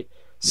finished, right? Yeah.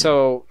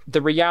 So the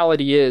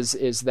reality is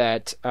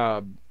that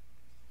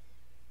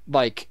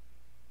like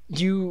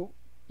you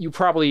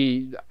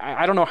probably,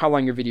 I don't know how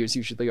long your videos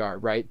usually are,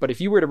 right? But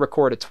if you were to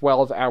record a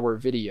 12-hour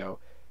video,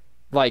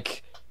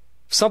 like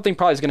something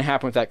probably is going to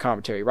happen with that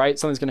commentary, right?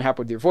 Something's going to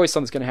happen with your voice,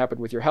 something's going to happen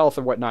with your health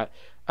and whatnot.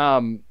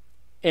 And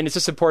it's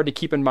just important to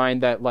keep in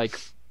mind that like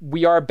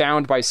we are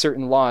bound by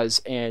certain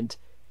laws, and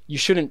you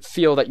shouldn't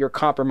feel that you're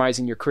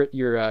compromising your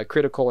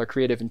critical or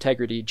creative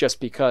integrity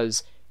just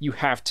because you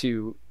have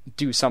to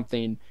do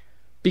something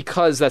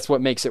because that's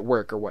what makes it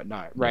work or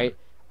whatnot, right? Yeah.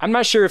 I'm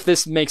not sure if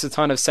this makes a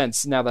ton of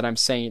sense now that I'm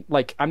saying,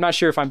 like, I'm not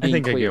sure if I'm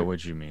being clear. I get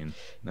what you mean.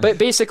 But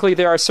basically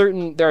there are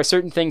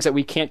certain things that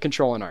we can't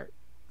control in art.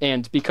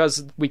 And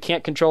because we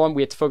can't control them,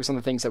 we have to focus on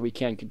the things that we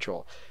can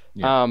control.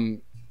 Yeah.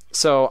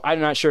 So I'm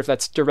not sure if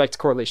that's direct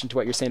correlation to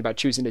what you're saying about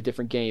choosing a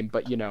different game,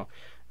 but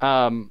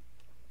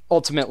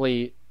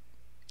ultimately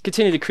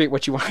continue to create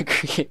what you want to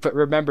create, but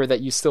remember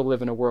that you still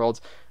live in a world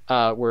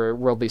where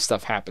worldly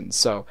stuff happens.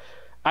 So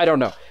I don't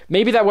know.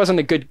 Maybe that wasn't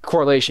a good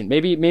correlation.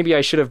 Maybe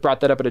I should have brought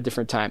that up at a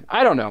different time.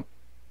 I don't know.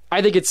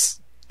 I think it's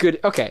good.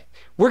 Okay.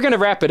 We're going to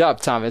wrap it up,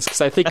 Thomas,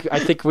 because I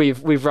think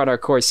we've run our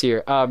course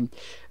here.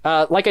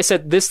 Like I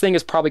said, this thing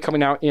is probably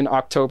coming out in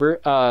October.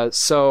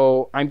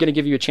 So I'm going to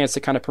give you a chance to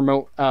kind of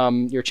promote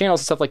your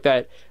channels and stuff like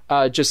that.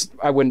 Just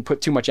I wouldn't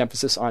put too much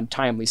emphasis on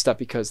timely stuff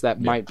because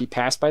that might be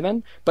past by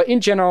then. But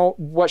in general,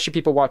 what should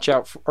people watch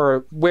out for,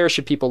 or where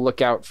should people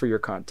look out for your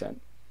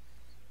content?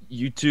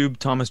 YouTube,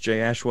 Thomas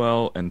J.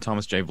 Ashwell and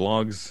Thomas J.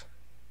 Vlogs,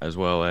 as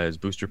well as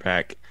Booster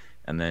Pack.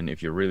 And then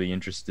if you're really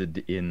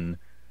interested in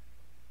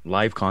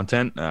live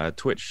content,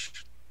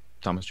 Twitch,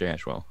 Thomas J.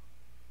 Ashwell.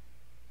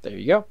 There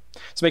you go.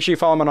 So make sure you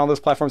follow him on all those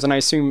platforms, and I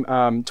assume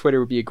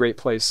Twitter would be a great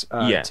place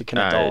to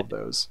connect all of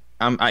those.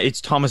 It's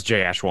Thomas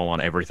J. Ashwell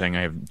on everything.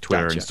 I have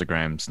Twitter, gotcha.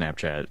 Instagram,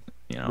 Snapchat,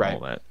 right. all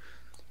that.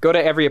 Go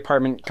to every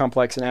apartment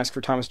complex and ask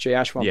for Thomas J.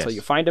 Ashwell until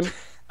you find him.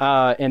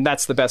 And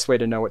that's the best way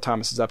to know what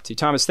Thomas is up to.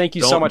 Thomas, thank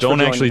you so much for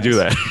joining us. Don't actually do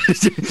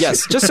that.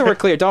 Yes, just so we're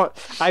clear.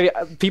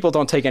 People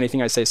don't take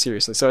anything I say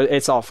seriously, so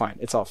it's all fine.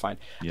 It's all fine.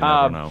 You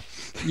never know.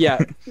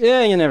 Yeah,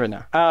 you never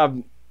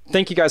know.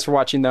 Thank you guys for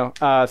watching, though.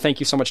 Thank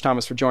you so much,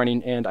 Thomas, for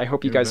joining, and I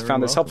hope you guys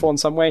found this helpful in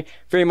some way.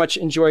 Very much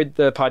enjoyed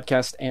the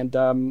podcast, and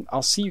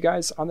I'll see you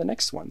guys on the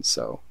next one.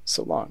 So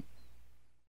long.